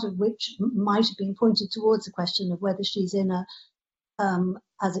part of which might have been pointed towards the question of whether she's in a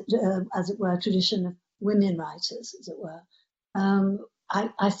as it were, tradition of women writers, as it were.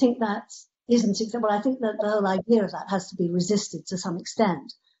 I think that isn't acceptable. I think that the whole idea of that has to be resisted to some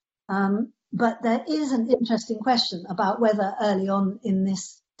extent. But there is an interesting question about whether early on in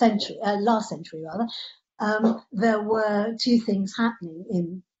this century, last century rather, there were two things happening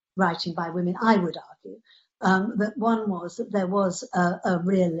in writing by women, I would argue. That one was that there was a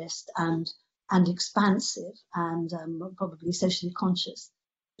realist and expansive and probably socially conscious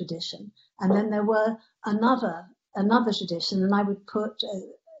tradition. And then there were another tradition, and I would put,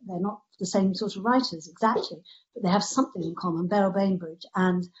 they're not the same sort of writers exactly, but they have something in common, Beryl Bainbridge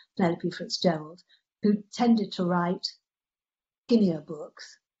and Penelope Fitzgerald, who tended to write skinnier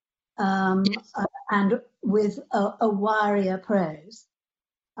books and with a wirier prose.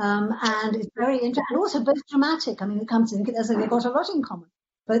 And it's very interesting, and also both dramatic. I mean, it comes in, as they've got a lot in common.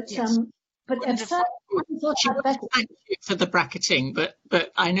 But yes. Thank you for the bracketing, but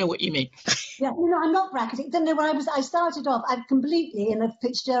I know what you mean. Yeah, I'm not bracketing. Then I started off, I completely, in a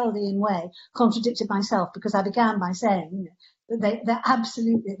Fitzgeraldian way, contradicted myself, because I began by saying that they're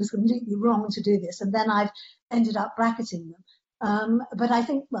absolutely, it was completely wrong to do this, and then I've ended up bracketing them. But I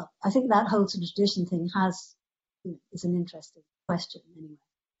think that whole sort of tradition thing is an interesting question anyway.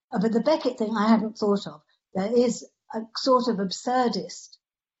 But the Beckett thing I hadn't thought of. There is a sort of absurdist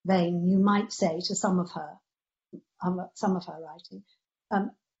vein, you might say, to some of her writing.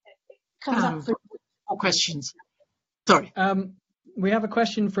 Comes up for more questions. Sorry. We have a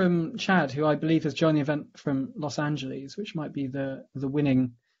question from Chad, who I believe has joined the event from Los Angeles, which might be the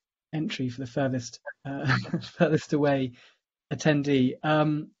winning entry for the furthest away attendee.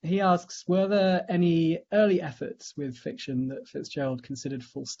 He asks, were there any early efforts with fiction that Fitzgerald considered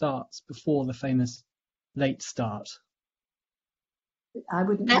full starts before the famous late start? I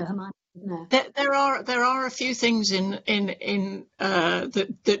wouldn't know, Hermione. No. There are a few things in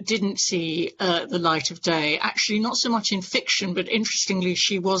that didn't see the light of day. Actually, not so much in fiction, but interestingly,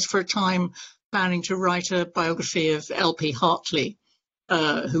 she was for a time planning to write a biography of L.P. Hartley,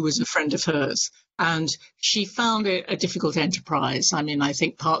 who was a friend of hers, and she found it a difficult enterprise. I mean, I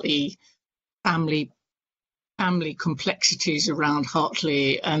think partly family complexities around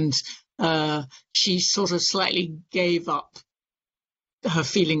Hartley, and she sort of slightly gave up her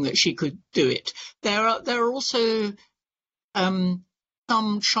feeling that she could do it. There are also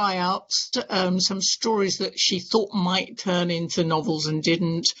some tryouts, some stories that she thought might turn into novels and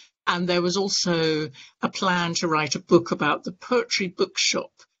didn't. And there was also a plan to write a book about the Poetry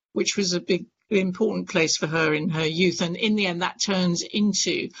Bookshop, which was a big, important place for her in her youth. And in the end, that turns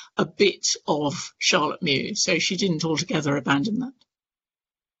into a bit of Charlotte Mew. So she didn't altogether abandon that.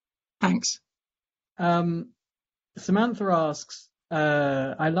 Thanks. Samantha asks,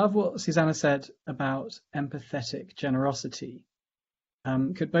 I love what Susanna said about empathetic generosity.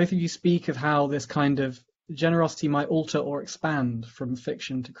 Could both of you speak of how this kind of generosity might alter or expand from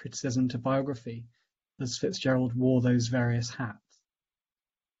fiction to criticism to biography as Fitzgerald wore those various hats?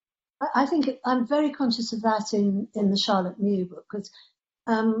 I think I'm very conscious of that in the Charlotte Mew book, because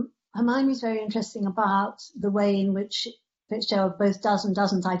Hermione is very interesting about the way in which Fitzgerald both does and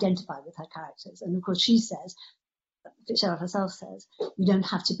doesn't identify with her characters. And of course she says, Fitzgerald herself says, you don't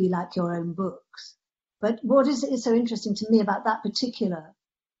have to be like your own books. But what is so interesting to me about that particular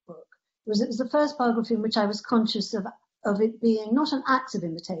book was it was the first biography in which I was conscious of it being not an act of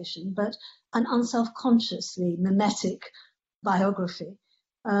imitation, but an unself-consciously mimetic biography.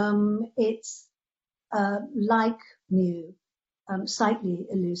 It's like Mew, slightly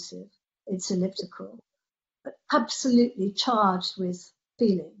elusive. It's elliptical, but absolutely charged with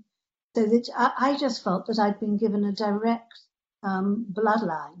feeling. So that I just felt that I'd been given a direct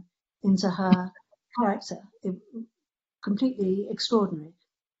bloodline into her character, completely extraordinary,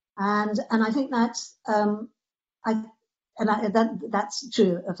 and I think that's that's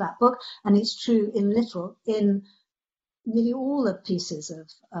true of that book, and it's true in nearly all the pieces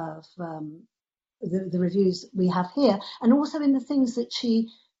of the reviews we have here, and also in the things that she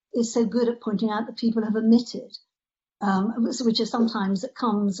is so good at pointing out that people have omitted. Which is sometimes it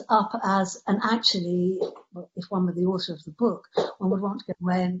comes up as an actually, well, if one were the author of the book, one would want to go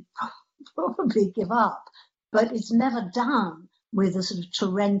away and probably give up. But it's never done with a sort of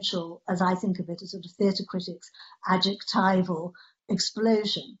torrential, as I think of it, a sort of theatre critics adjectival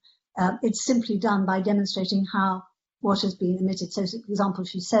explosion. It's simply done by demonstrating what has been omitted. So, for example,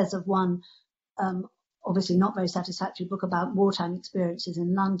 she says of one, obviously not very satisfactory book about wartime experiences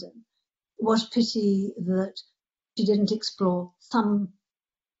in London, what a pity that she didn't explore some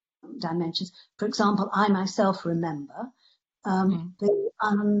dimensions. For example, I myself remember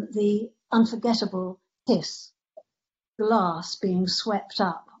the unforgettable hiss, glass being swept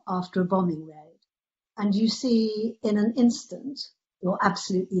up after a bombing raid. And you see in an instant, you're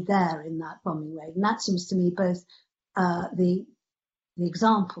absolutely there in that bombing raid. And that seems to me both the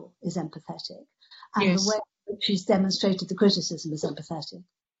example is empathetic and yes. The way in which she's demonstrated the criticism is empathetic.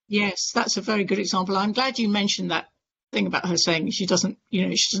 Yes, that's a very good example. I'm glad you mentioned that thing about her saying she doesn't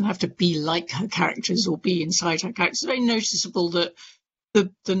have to be like her characters or be inside her characters. It's very noticeable that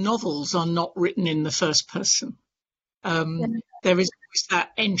the novels are not written in the first person. There is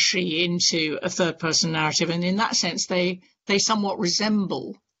that entry into a third person narrative, and in that sense they somewhat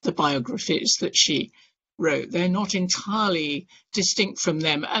resemble the biographies that she wrote. They're not entirely distinct from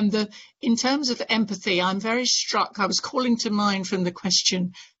them. And in terms of empathy, I'm very struck. I was calling to mind from the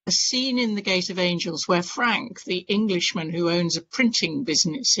question a scene in The Gate of Angels where Frank, the Englishman who owns a printing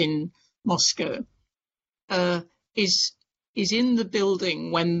business in Moscow, is in the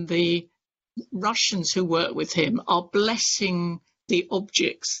building when the Russians who work with him are blessing the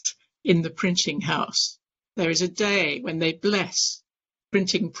objects in the printing house. There is a day when they bless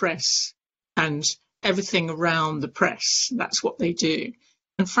printing press and everything around the press. That's what they do.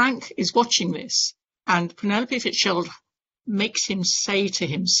 And Frank is watching this, and Penelope Fitzgerald makes him say to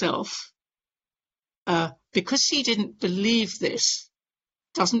himself, because he didn't believe this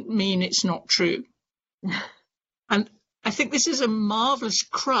doesn't mean it's not true. And I think this is a marvellous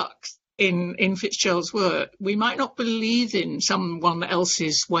crux in Fitzgerald's work. We might not believe in someone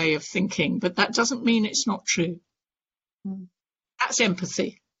else's way of thinking, but that doesn't mean it's not true. That's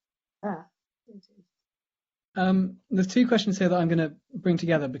empathy. There's two questions here that I'm going to bring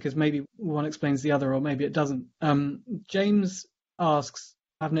together because maybe one explains the other or maybe it doesn't. James asks,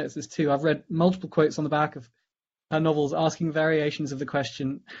 I've noticed this too, I've read multiple quotes on the back of her novels asking variations of the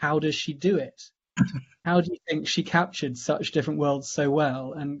question, how does she do it? How do you think she captured such different worlds so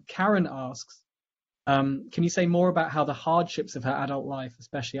well? And Karen asks, can you say more about how the hardships of her adult life,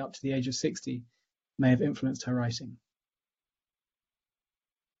 especially up to the age of 60, may have influenced her writing?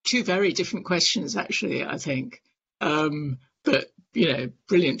 Two very different questions, actually, I think. But,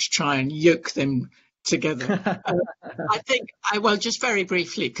 brilliant to try and yoke them together. I think, just very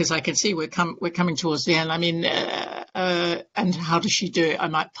briefly, because I can see we're coming towards the end. I mean, and how does she do it? I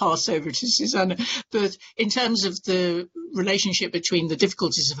might pass over to Susanna. But in terms of the relationship between the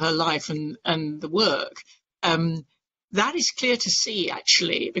difficulties of her life and the work, that is clear to see,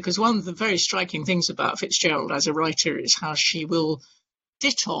 actually, because one of the very striking things about Fitzgerald as a writer is how she will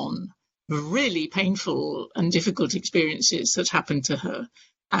dit on really painful and difficult experiences that happen to her.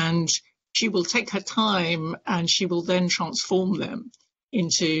 And she will take her time and she will then transform them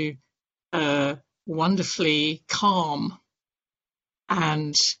into wonderfully calm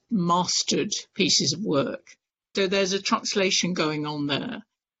and mastered pieces of work. So there's a translation going on there,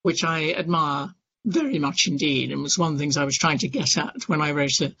 which I admire very much indeed, and was one of the things I was trying to get at when I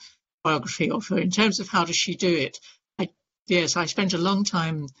wrote a biography of her. In terms of how does she do it, I spent a long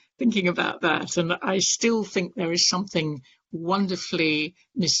time thinking about that, and I still think there is something wonderfully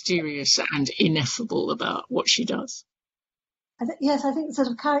mysterious and ineffable about what she does. I think the sort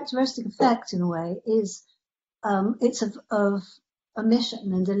of characteristic effect, in a way, is it's of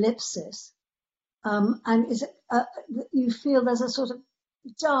omission and ellipsis, and you feel there's a sort of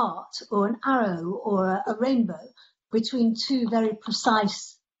dart or an arrow or a rainbow between two very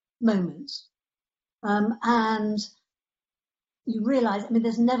precise moments, and you realise,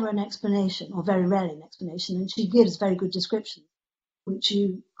 there's never an explanation, or very rarely an explanation, and she gives very good descriptions, which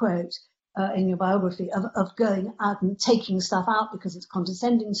you quote in your biography, of going out and taking stuff out because it's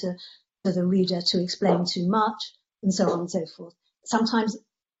condescending to the reader to explain too much, and so on and so forth. Sometimes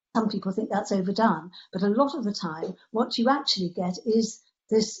some people think that's overdone, but a lot of the time what you actually get is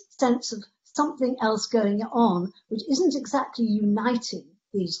this sense of something else going on, which isn't exactly uniting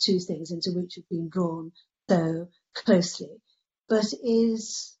these two things into which you've been drawn so closely, but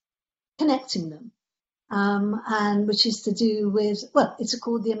is connecting them, and which is to do with, it's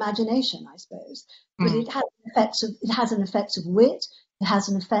called the imagination, I suppose. But it has an effect of wit. It has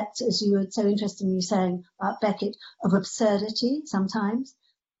an effect, as you were so interestingly saying about Beckett, of absurdity sometimes,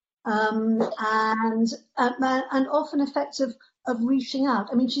 and often effects of reaching out.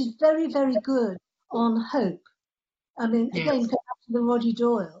 She's very, very good on hope. Again, go back to the Roddy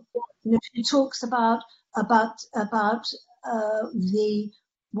Doyle. She talks about the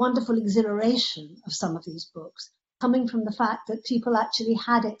wonderful exhilaration of some of these books coming from the fact that people actually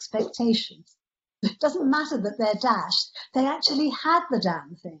had expectations. It doesn't matter that they're dashed, they actually had the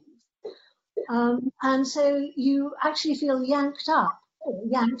damn things. And so you actually feel yanked up.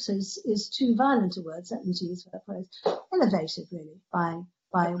 Yanked is too violent a word, certainly to use for that phrase. Elevated, really, by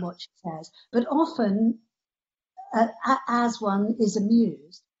what she says. But often, as one is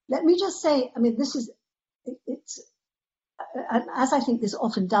amused. Let me just say, as I think this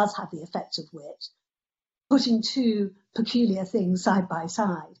often does have the effect of wit, putting two peculiar things side by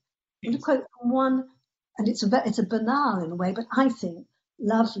side. And to quote from one, and it's a banal in a way, but I think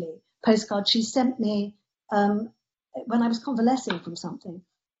lovely postcard she sent me when I was convalescing from something.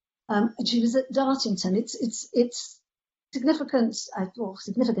 And she was at Dartington. It's significant,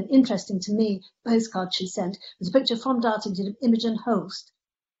 interesting to me, postcard she sent. There's a picture from Dartington of Imogen Holst,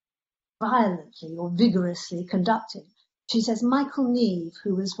 violently or vigorously conducting. She says, Michael Neave,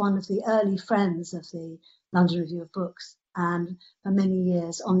 who was one of the early friends of the London Review of Books and for many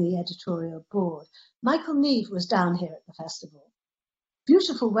years on the editorial board. Michael Neave was down here at the festival.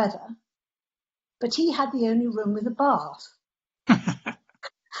 Beautiful weather, but he had the only room with a bath.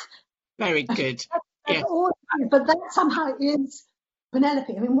 Very good. That's awesome, but that somehow is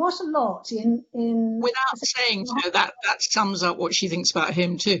Penelope. What a lot in without saying so, that sums up what she thinks about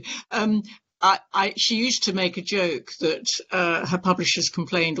him too. She used to make a joke that her publishers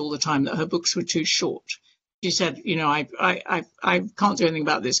complained all the time that her books were too short. She said, I can't do anything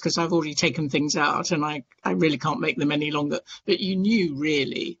about this because I've already taken things out and I really can't make them any longer. But you knew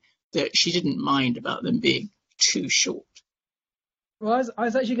really that she didn't mind about them being too short. Well, I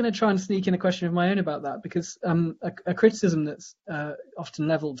was actually going to try and sneak in a question of my own about that, because a criticism that's often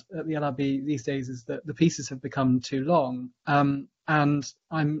levelled at the LRB these days is that the pieces have become too long. And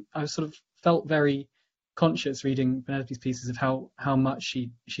I sort of felt very conscious reading Penelope's pieces of how much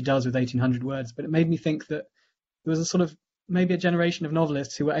she does with 1,800 words. But it made me think that was a sort of maybe a generation of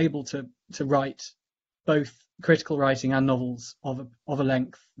novelists who were able to write both critical writing and novels of a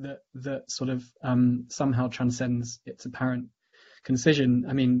length that sort of somehow transcends its apparent concision.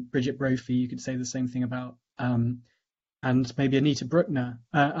 I mean, Bridget Brophy, you could say the same thing about, and maybe Anita Bruckner.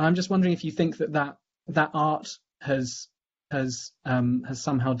 I'm just wondering if you think that art has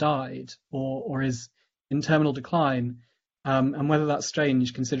somehow died or is in terminal decline, and whether that's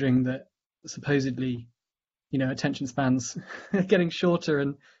strange considering that supposedly, attention spans are getting shorter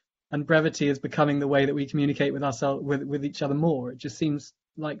and brevity is becoming the way that we communicate with ourselves, with each other more. It just seems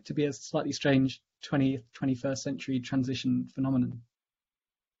like to be a slightly strange 20th, 21st century transition phenomenon.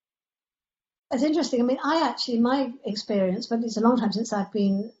 It's interesting. I mean, my experience, but it's a long time since I've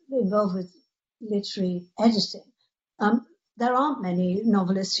been involved with literary editing, there aren't many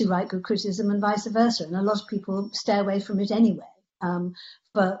novelists who write good criticism and vice versa, and a lot of people stay away from it anyway,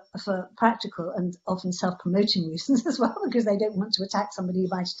 for practical and often self-promoting reasons as well, because they don't want to attack somebody who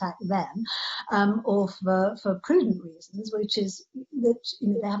might attack them, or for prudent reasons, which is that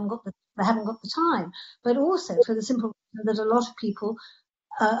they haven't got the time, but also for the simple reason that a lot of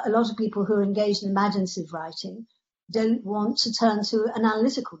people who are engaged in imaginative writing don't want to turn to an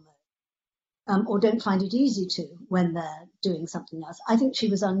analytical mode. Or don't find it easy to when they're doing something else. I think she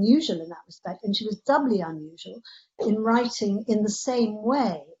was unusual in that respect, and she was doubly unusual in writing in the same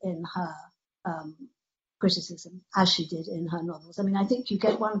way in her criticism as she did in her novels. I mean, I think you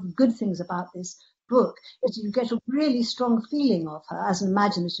get one of the good things about this book is you get a really strong feeling of her as an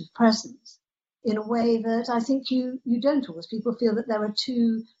imaginative presence in a way that I think you don't always. People feel that there are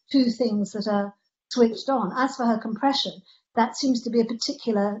two things that are switched on. As for her compression, that seems to be a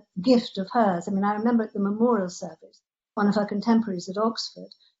particular gift of hers. I mean, I remember at the memorial service, one of her contemporaries at Oxford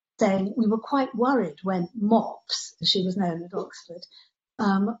saying, we were quite worried when Mops, as she was known at Oxford,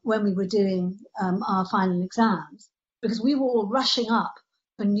 when we were doing our final exams, because we were all rushing up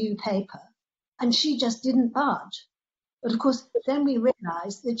a new paper and she just didn't budge. But of course, then we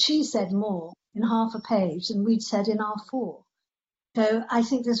realized that she said more in half a page than we'd said in our 4. So I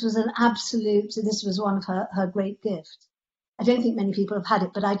think this was one of her great gifts. I don't think many people have had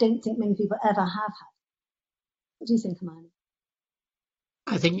it, but I don't think many people ever have had it. What do you think, Hermione?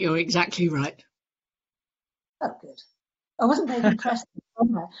 I think you're exactly right. Oh, good. I wasn't very impressed. Could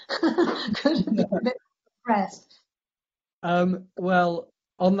have been a bit impressed. Well,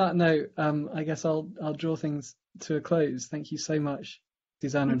 on that note, I guess I'll draw things to a close. Thank you so much,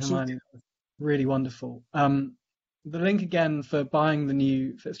 Susanna and Hermione. Really wonderful. The link again for buying the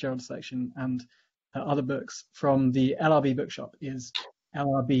new Fitzgerald section and other books from the LRB bookshop is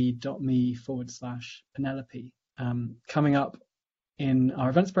lrb.me/Penelope. Coming up in our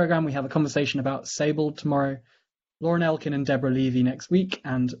events program, we have a conversation about Sable tomorrow, Lauren Elkin and Deborah Levy next week,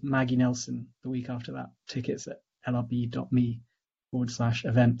 and Maggie Nelson the week after that. Tickets at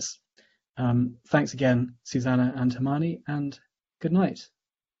lrb.me/events. Thanks again, Susanna and Hermione, and good night.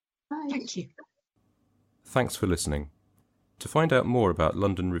 Bye. Thank you. Thanks for listening. To find out more about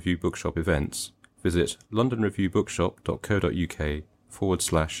London Review Bookshop events, visit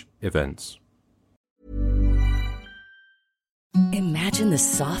londonreviewbookshop.co.uk/events. Imagine the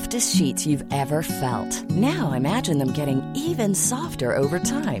softest sheets you've ever felt. Now imagine them getting even softer over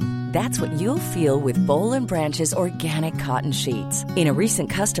time. That's what you'll feel with Boll & Branch's organic cotton sheets. In a recent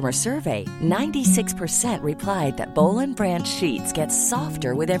customer survey, 96% replied that Boll & Branch sheets get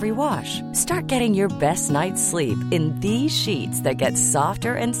softer with every wash. Start getting your best night's sleep in these sheets that get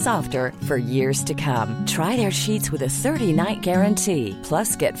softer and softer for years to come. Try their sheets with a 30-night guarantee.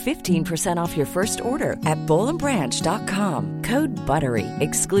 Plus, get 15% off your first order at bollandbranch.com. Code BUTTERY.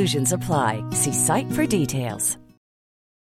 Exclusions apply. See site for details.